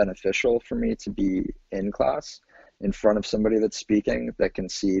beneficial for me to be in class in front of somebody that's speaking, that can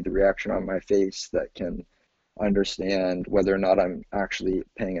see the reaction on my face, that can understand whether or not I'm actually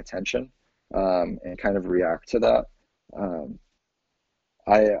paying attention, and kind of react to that. Um,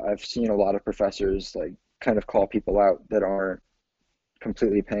 I've seen a lot of professors like kind of call people out that aren't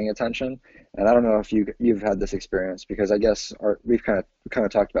completely paying attention. And I don't know if you've had this experience, because I guess we've kind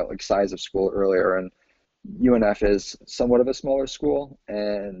of talked about like size of school earlier, and UNF is somewhat of a smaller school,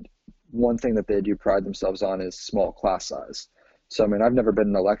 and one thing that they do pride themselves on is small class size. So I mean, I've never been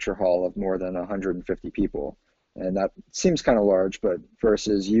in a lecture hall of more than 150 people, and that seems kind of large, but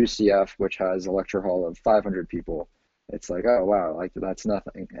versus UCF, which has a lecture hall of 500 people, it's like, oh wow, like that's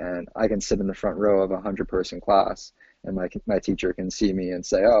nothing. And I can sit in the front row of a 100-person class, and my teacher can see me and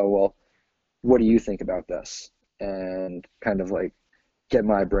say, oh well, what do you think about this? And kind of like get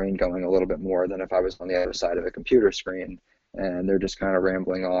my brain going a little bit more than if I was on the other side of a computer screen and they're just kind of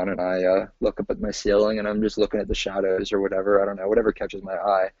rambling on, and I look up at my ceiling and I'm just looking at the shadows or whatever, I don't know, whatever catches my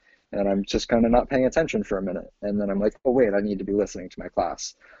eye, and I'm just kind of not paying attention for a minute, and then I'm like, oh wait, I need to be listening to my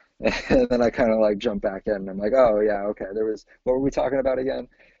class. And then I kind of like jump back in and I'm like, oh yeah, okay, what were we talking about again?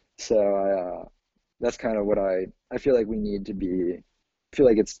 So that's kind of what I feel like we need to be. I feel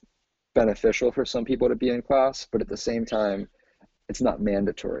like it's beneficial for some people to be in class, but at the same time, it's not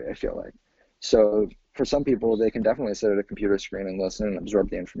mandatory, I feel like. So for some people, they can definitely sit at a computer screen and listen and absorb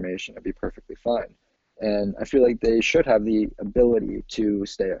the information. It'd be perfectly fine. And I feel like they should have the ability to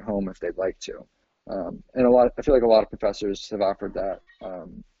stay at home if they'd like to. And I feel like a lot of professors have offered that,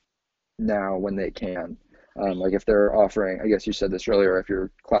 now when they can. Like if they're offering, I guess you said this earlier, if your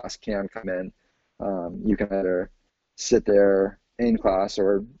class can come in, you can either sit there in class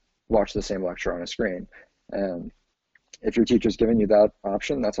or watch the same lecture on a screen. And if your teacher's giving you that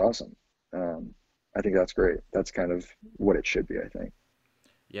option, that's awesome. Um, I think that's great. That's kind of what it should be, I think.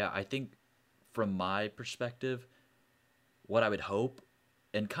 Yeah, I think from my perspective, what I would hope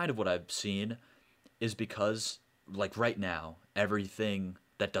and kind of what I've seen is because, like right now, everything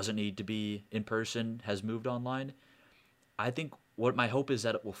that doesn't need to be in person has moved online. I think what my hope is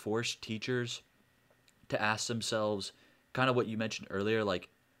that it will force teachers to ask themselves kind of what you mentioned earlier, like,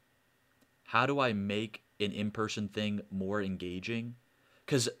 how do I make an in-person thing more engaging?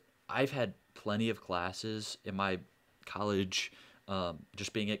 Because I've had plenty of classes in my college,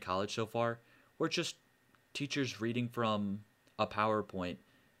 just being at college so far, where it's just teachers reading from a PowerPoint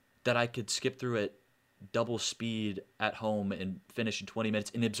that I could skip through at double speed at home and finish in 20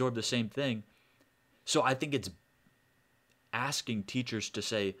 minutes and absorb the same thing. So I think it's asking teachers to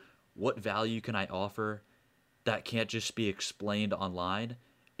say, what value can I offer that can't just be explained online?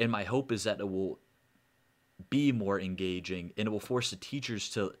 And my hope is that it will be more engaging and it will force the teachers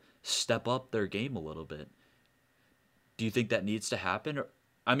to step up their game a little bit. Do you think that needs to happen? Or,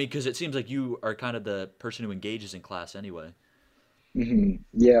 I mean, because it seems like you are kind of the person who engages in class anyway.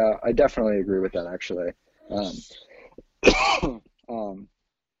 Yeah, I definitely agree with that actually. Um, um,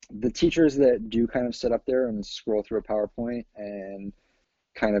 the teachers that do kind of sit up there and scroll through a PowerPoint and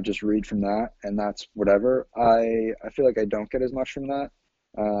kind of just read from that and that's whatever, I feel like I don't get as much from that.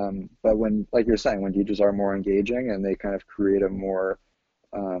 But when, like you're saying, when teachers are more engaging and they kind of create a more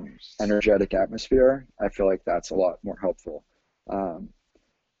energetic atmosphere, I feel like that's a lot more helpful. Um,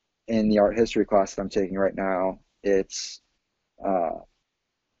 in the art history class that I'm taking right now, uh,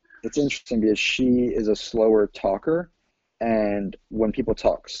 it's interesting because she is a slower talker, and when people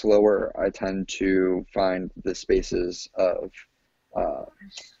talk slower, I tend to find the spaces of uh,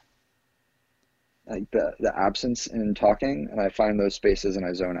 like the absence in talking, and I find those spaces and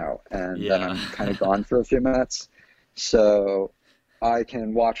I zone out, and then Yeah. I'm kind of gone for a few minutes. So I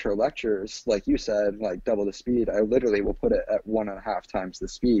can watch her lectures, like you said, like double the speed. I literally will put it at 1.5 times the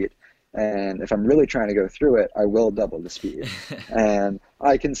speed. And if I'm really trying to go through it, I will double the speed. And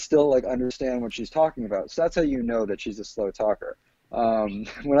I can still like understand what she's talking about. So that's how you know that she's a slow talker.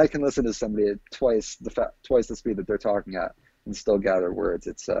 When I can listen to somebody at twice the speed that they're talking at and still gather words,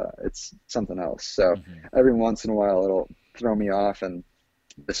 it's something else. So Mhm. every once in a while it'll throw me off, and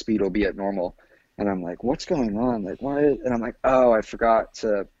the speed will be at normal, and I'm like, what's going on? Like, why? And I'm like, oh, I forgot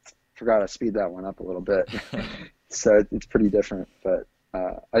to speed that one up a little bit. So it's pretty different, but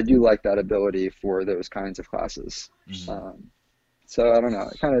I do like that ability for those kinds of classes. Mhm. Um, so I don't know.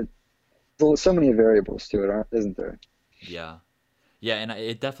 It kind of there's so many variables to it, isn't there? Yeah. Yeah, and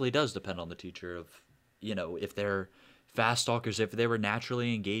it definitely does depend on the teacher of, if they're fast talkers, if they were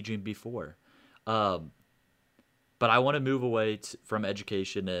naturally engaging before. Um, but I want to move away from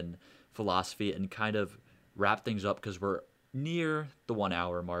education and philosophy and kind of wrap things up because we're near the 1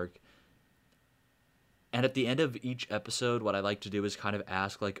 hour mark. And at the end of each episode, what I like to do is kind of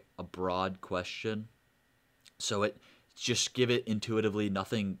ask like a broad question. So it just give it intuitively,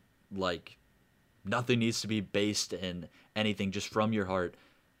 like nothing needs to be based in anything, just from your heart.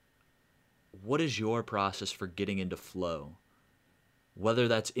 What is your process for getting into flow? Whether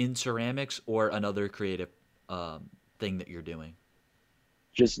that's in ceramics or another creative thing that you're doing.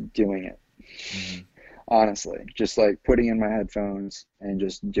 Just doing it. Mm-hmm. Honestly, just like putting in my headphones and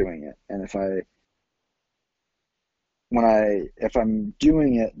just doing it. And if I'm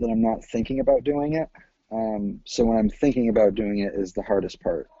doing it, then I'm not thinking about doing it. So when I'm thinking about doing it is the hardest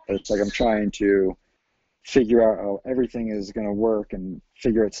part. It's like I'm trying to figure out how everything is going to work and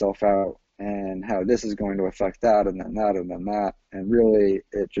figure itself out and how this is going to affect that and then that and then that. And really,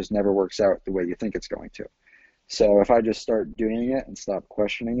 it just never works out the way you think it's going to. So if I just start doing it and stop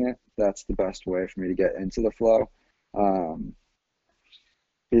questioning it, that's the best way for me to get into the flow. Um,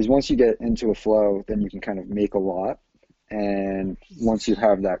 because once you get into a flow, then you can kind of make a lot. And once you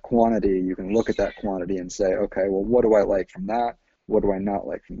have that quantity, you can look at that quantity and say, okay, well, what do I like from that? What do I not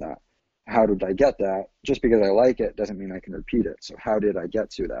like from that? How did I get that? Just because I like it doesn't mean I can repeat it. So how did I get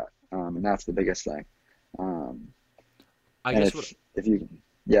to that? And that's the biggest thing. Um, I and guess what if you,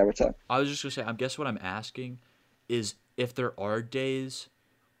 yeah, what's up? I was just gonna say, I guess what I'm asking is if there are days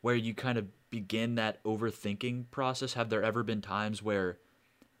where you kind of begin that overthinking process. Have there ever been times where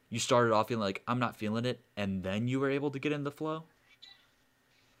you started off feeling like I'm not feeling it, and then you were able to get in the flow?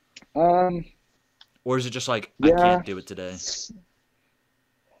 Um, Or is it just like I yeah, can't do it today?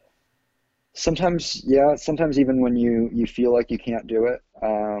 sometimes, yeah, sometimes even when you feel like you can't do it,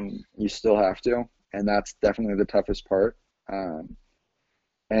 you still have to, and that's definitely the toughest part. Um,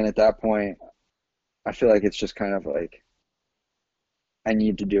 and at that point, I feel like it's just kind of like I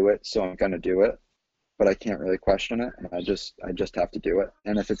need to do it, so I'm gonna do it, but I can't really question it, and I just have to do it.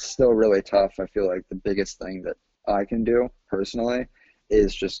 And if it's still really tough, I feel like the biggest thing that I can do personally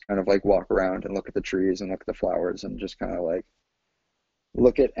is just kind of like walk around and look at the trees and look at the flowers and just kind of like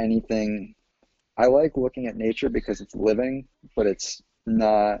look at anything. I like looking at nature because it's living, but it's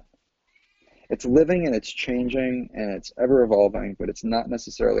not, it's living and it's changing and it's ever evolving, but it's not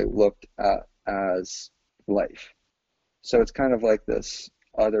necessarily looked at as life. So it's kind of like this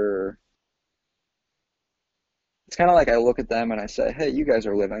other, it's kind of like I look at them and I say, hey, you guys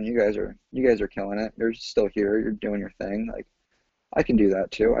are living, you guys are killing it. You're still here, you're doing your thing. Like I can do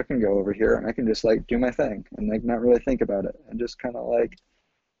that too. I can go over here and I can just like do my thing and like not really think about it and just kind of like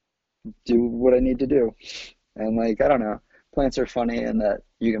do what I need to do. And like I don't know, plants are funny in that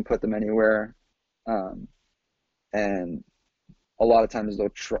you can put them anywhere, um, and a lot of times they'll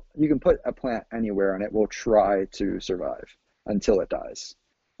try. You can put a plant anywhere and it will try to survive until it dies.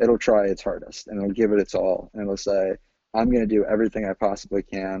 It'll try its hardest and it'll give it its all and it'll say, "I'm going to do everything I possibly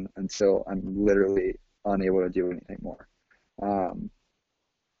can until I'm literally unable to do anything more." Um,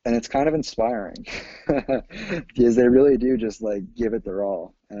 and it's kind of inspiring because they really do just like give it their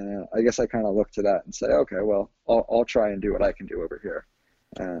all. And I guess I kind of look to that and say, okay, well, I'll try and do what I can do over here,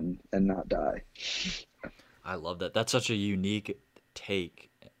 and not die. I love that. That's such a unique take,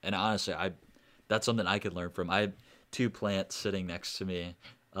 and honestly, I that's something I could learn from. I have two plants sitting next to me.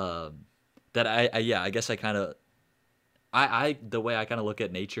 Um, that I yeah, I guess I kind of I the way I kind of look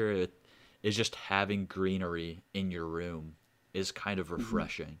at nature is just having greenery in your room is kind of Hmm.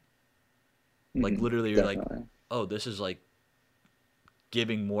 refreshing. Like Hmm. literally, you're like, Definitely. oh, this is like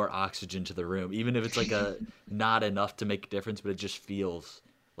giving more oxygen to the room, even if it's like a not enough to make a difference, but it just feels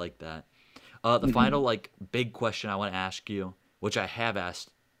like that. The final Hmm. like big question I want to ask you, which I have asked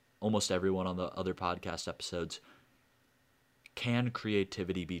almost everyone on the other podcast episodes, can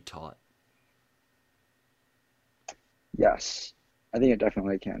creativity be taught? Yes, I think it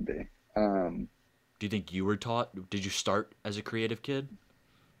definitely can be. Um, Do you think you were taught? Did you start as a creative kid?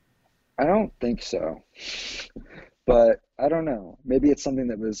 I don't think so, but I don't know. Maybe it's something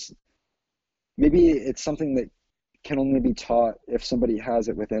that can only be taught if somebody has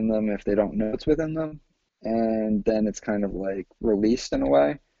it within them, if they don't know it's within them, and then it's kind of like released in a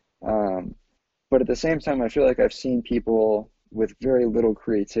way. Um, but at the same time, I feel like I've seen people with very little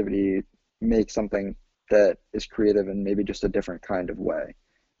creativity make something that is creative in maybe just a different kind of way.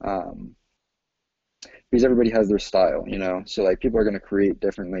 Um, because everybody has their style, you know? So like people are going to create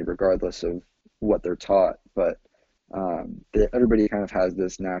differently regardless of what they're taught, but everybody kind of has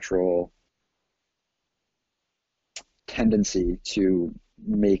this natural tendency to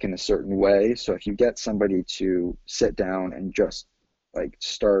make in a certain way. So if you get somebody to sit down and just like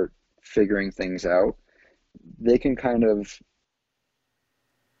start figuring things out, they can kind of,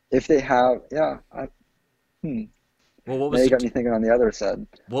 if they have, yeah, Well, what now was you got me thinking on the other side.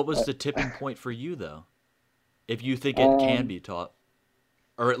 what was Uh, the tipping point for you though? If you think it can um, be taught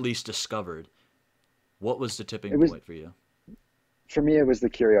or at least discovered, what was the it tipping was, point for you? for me, it was the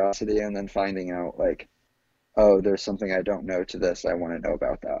curiosity and then finding out like, oh, there's something I don't know to this. I want to know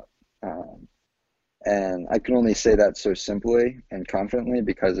about that. Um, and I can only say that so simply and confidently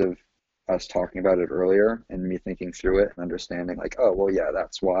because of us talking about it earlier and me thinking through it and understanding like, oh, well, yeah,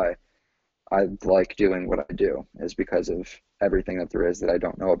 that's why I like doing what I do is because of everything that there is that I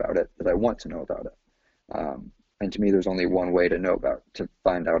don't know about it, that I want to know about it. And to me, there's only one way to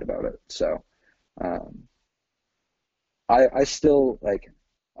find out about it. So um, I still like,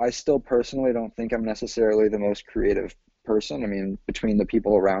 I still personally don't think I'm necessarily the most creative person. I mean, between the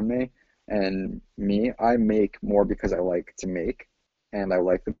people around me and me, I make more because I like to make and I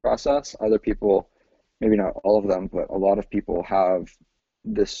like the process. Other people, maybe not all of them, but a lot of people have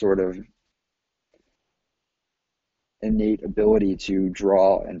this sort of innate ability to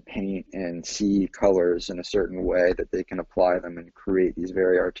draw and paint and see colors in a certain way that they can apply them and create these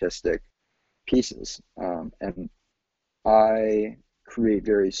very artistic pieces. And I create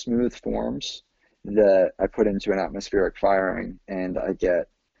very smooth forms that I put into an atmospheric firing, and I get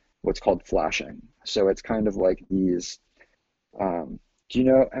what's called flashing. So it's kind of like these. Um, do you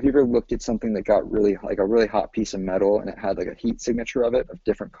know? Have you ever looked at something that got really like a really hot piece of metal, and it had like a heat signature of it of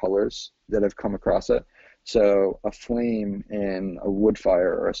different colors that have come across it? So a flame in a wood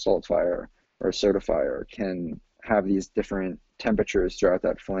fire or a salt fire or a soda fire can have these different temperatures throughout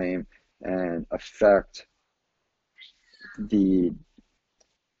that flame and affect the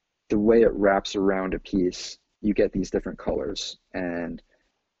the way it wraps around a piece, you get these different colors. And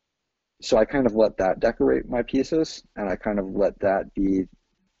so I kind of let that decorate my pieces, and I kind of let that be,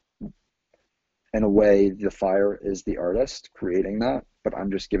 in a way, the fire is the artist creating that, but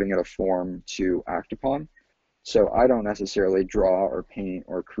I'm just giving it a form to act upon. So I don't necessarily draw or paint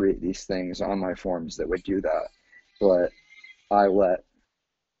or create these things on my forms that would do that, but I let,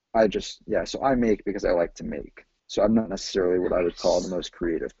 I just, yeah, so I make because I like to make. So I'm not necessarily what I would call the most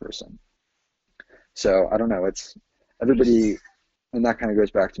creative person. So I don't know. It's everybody, and that kind of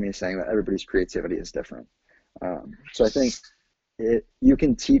goes back to me saying that everybody's creativity is different. So I think you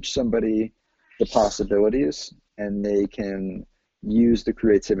can teach somebody the possibilities, and they can use the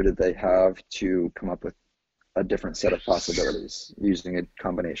creativity that they have to come up with. a different set of possibilities using a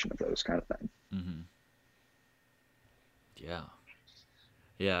combination of those kind of thing. Hmm. Yeah.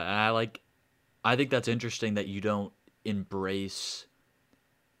 Yeah, and I think that's interesting that you don't embrace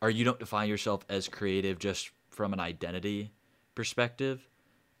or you don't define yourself as creative just from an identity perspective,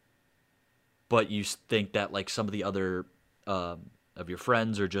 but you think that like some of the other of your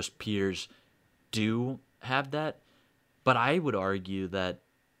friends or just peers do have that. But I would argue that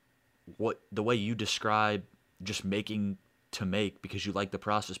what the way you describe just making to make because you like the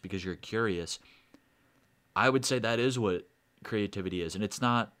process because you're curious, I would say that is what creativity is. And it's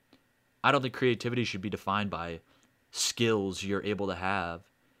not, I don't think creativity should be defined by skills you're able to have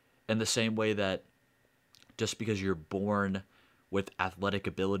in the same way that just because you're born with athletic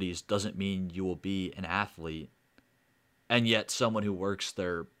abilities doesn't mean you will be an athlete. And yet someone who works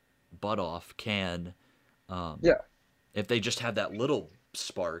their butt off can, um, Yeah, if they just have that little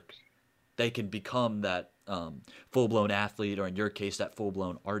spark, they can become that full blown athlete, or in your case, that full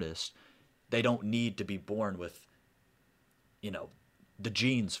blown artist. They don't need to be born with, you know, the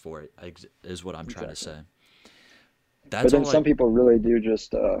genes for it, is what I'm trying to exactly. say. But That's then all I, some people really do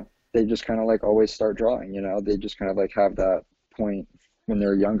just they just kind of like always start drawing, you know, they just kind of like have that point when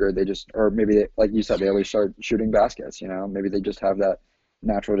they're younger, they just, or maybe they, like you said, they always start shooting baskets, you know, maybe they just have that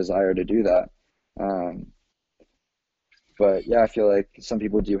natural desire to do that. Um, but yeah, I feel like some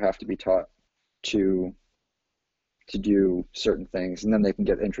people do have to be taught to do certain things, and then they can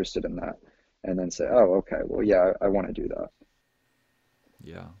get interested in that, and then say, oh, okay, well, yeah, I want to do that.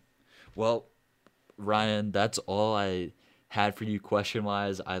 yeah. Well, Ryan, that's all I had for you question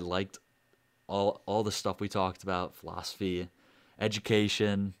wise. I liked all the stuff we talked about, philosophy,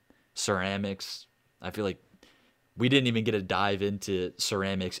 education, ceramics. I feel like we didn't even get to dive into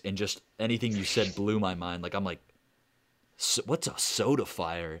ceramics, and just anything you said blew my mind. Like I'm like, What's a soda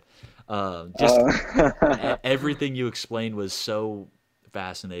fire?" Just Uh, everything you explained was so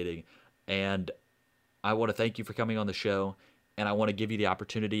fascinating, and I want to thank you for coming on the show, and I want to give you the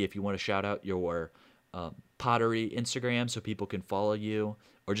opportunity if you want to shout out your pottery Instagram so people can follow you,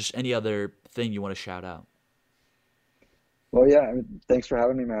 or just any other thing you want to shout out. well, yeah, I mean, thanks for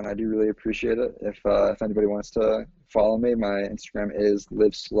having me, man. I do really appreciate it. If anybody wants to follow me, my Instagram is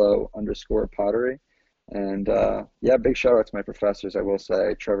liveslow_pottery. And yeah, big shout out to my professors. I will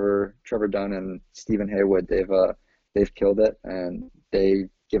say Trevor Dunn and Stephen Haywood. They've killed it, and they've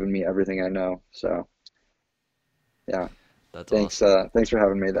given me everything I know. So yeah, That's thanks awesome. thanks for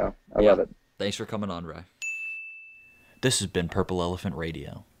having me though. I Yeah, love it. thanks for coming on, Ray. This has been Purple Elephant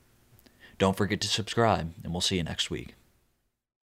Radio. Don't forget to subscribe, and we'll see you next week.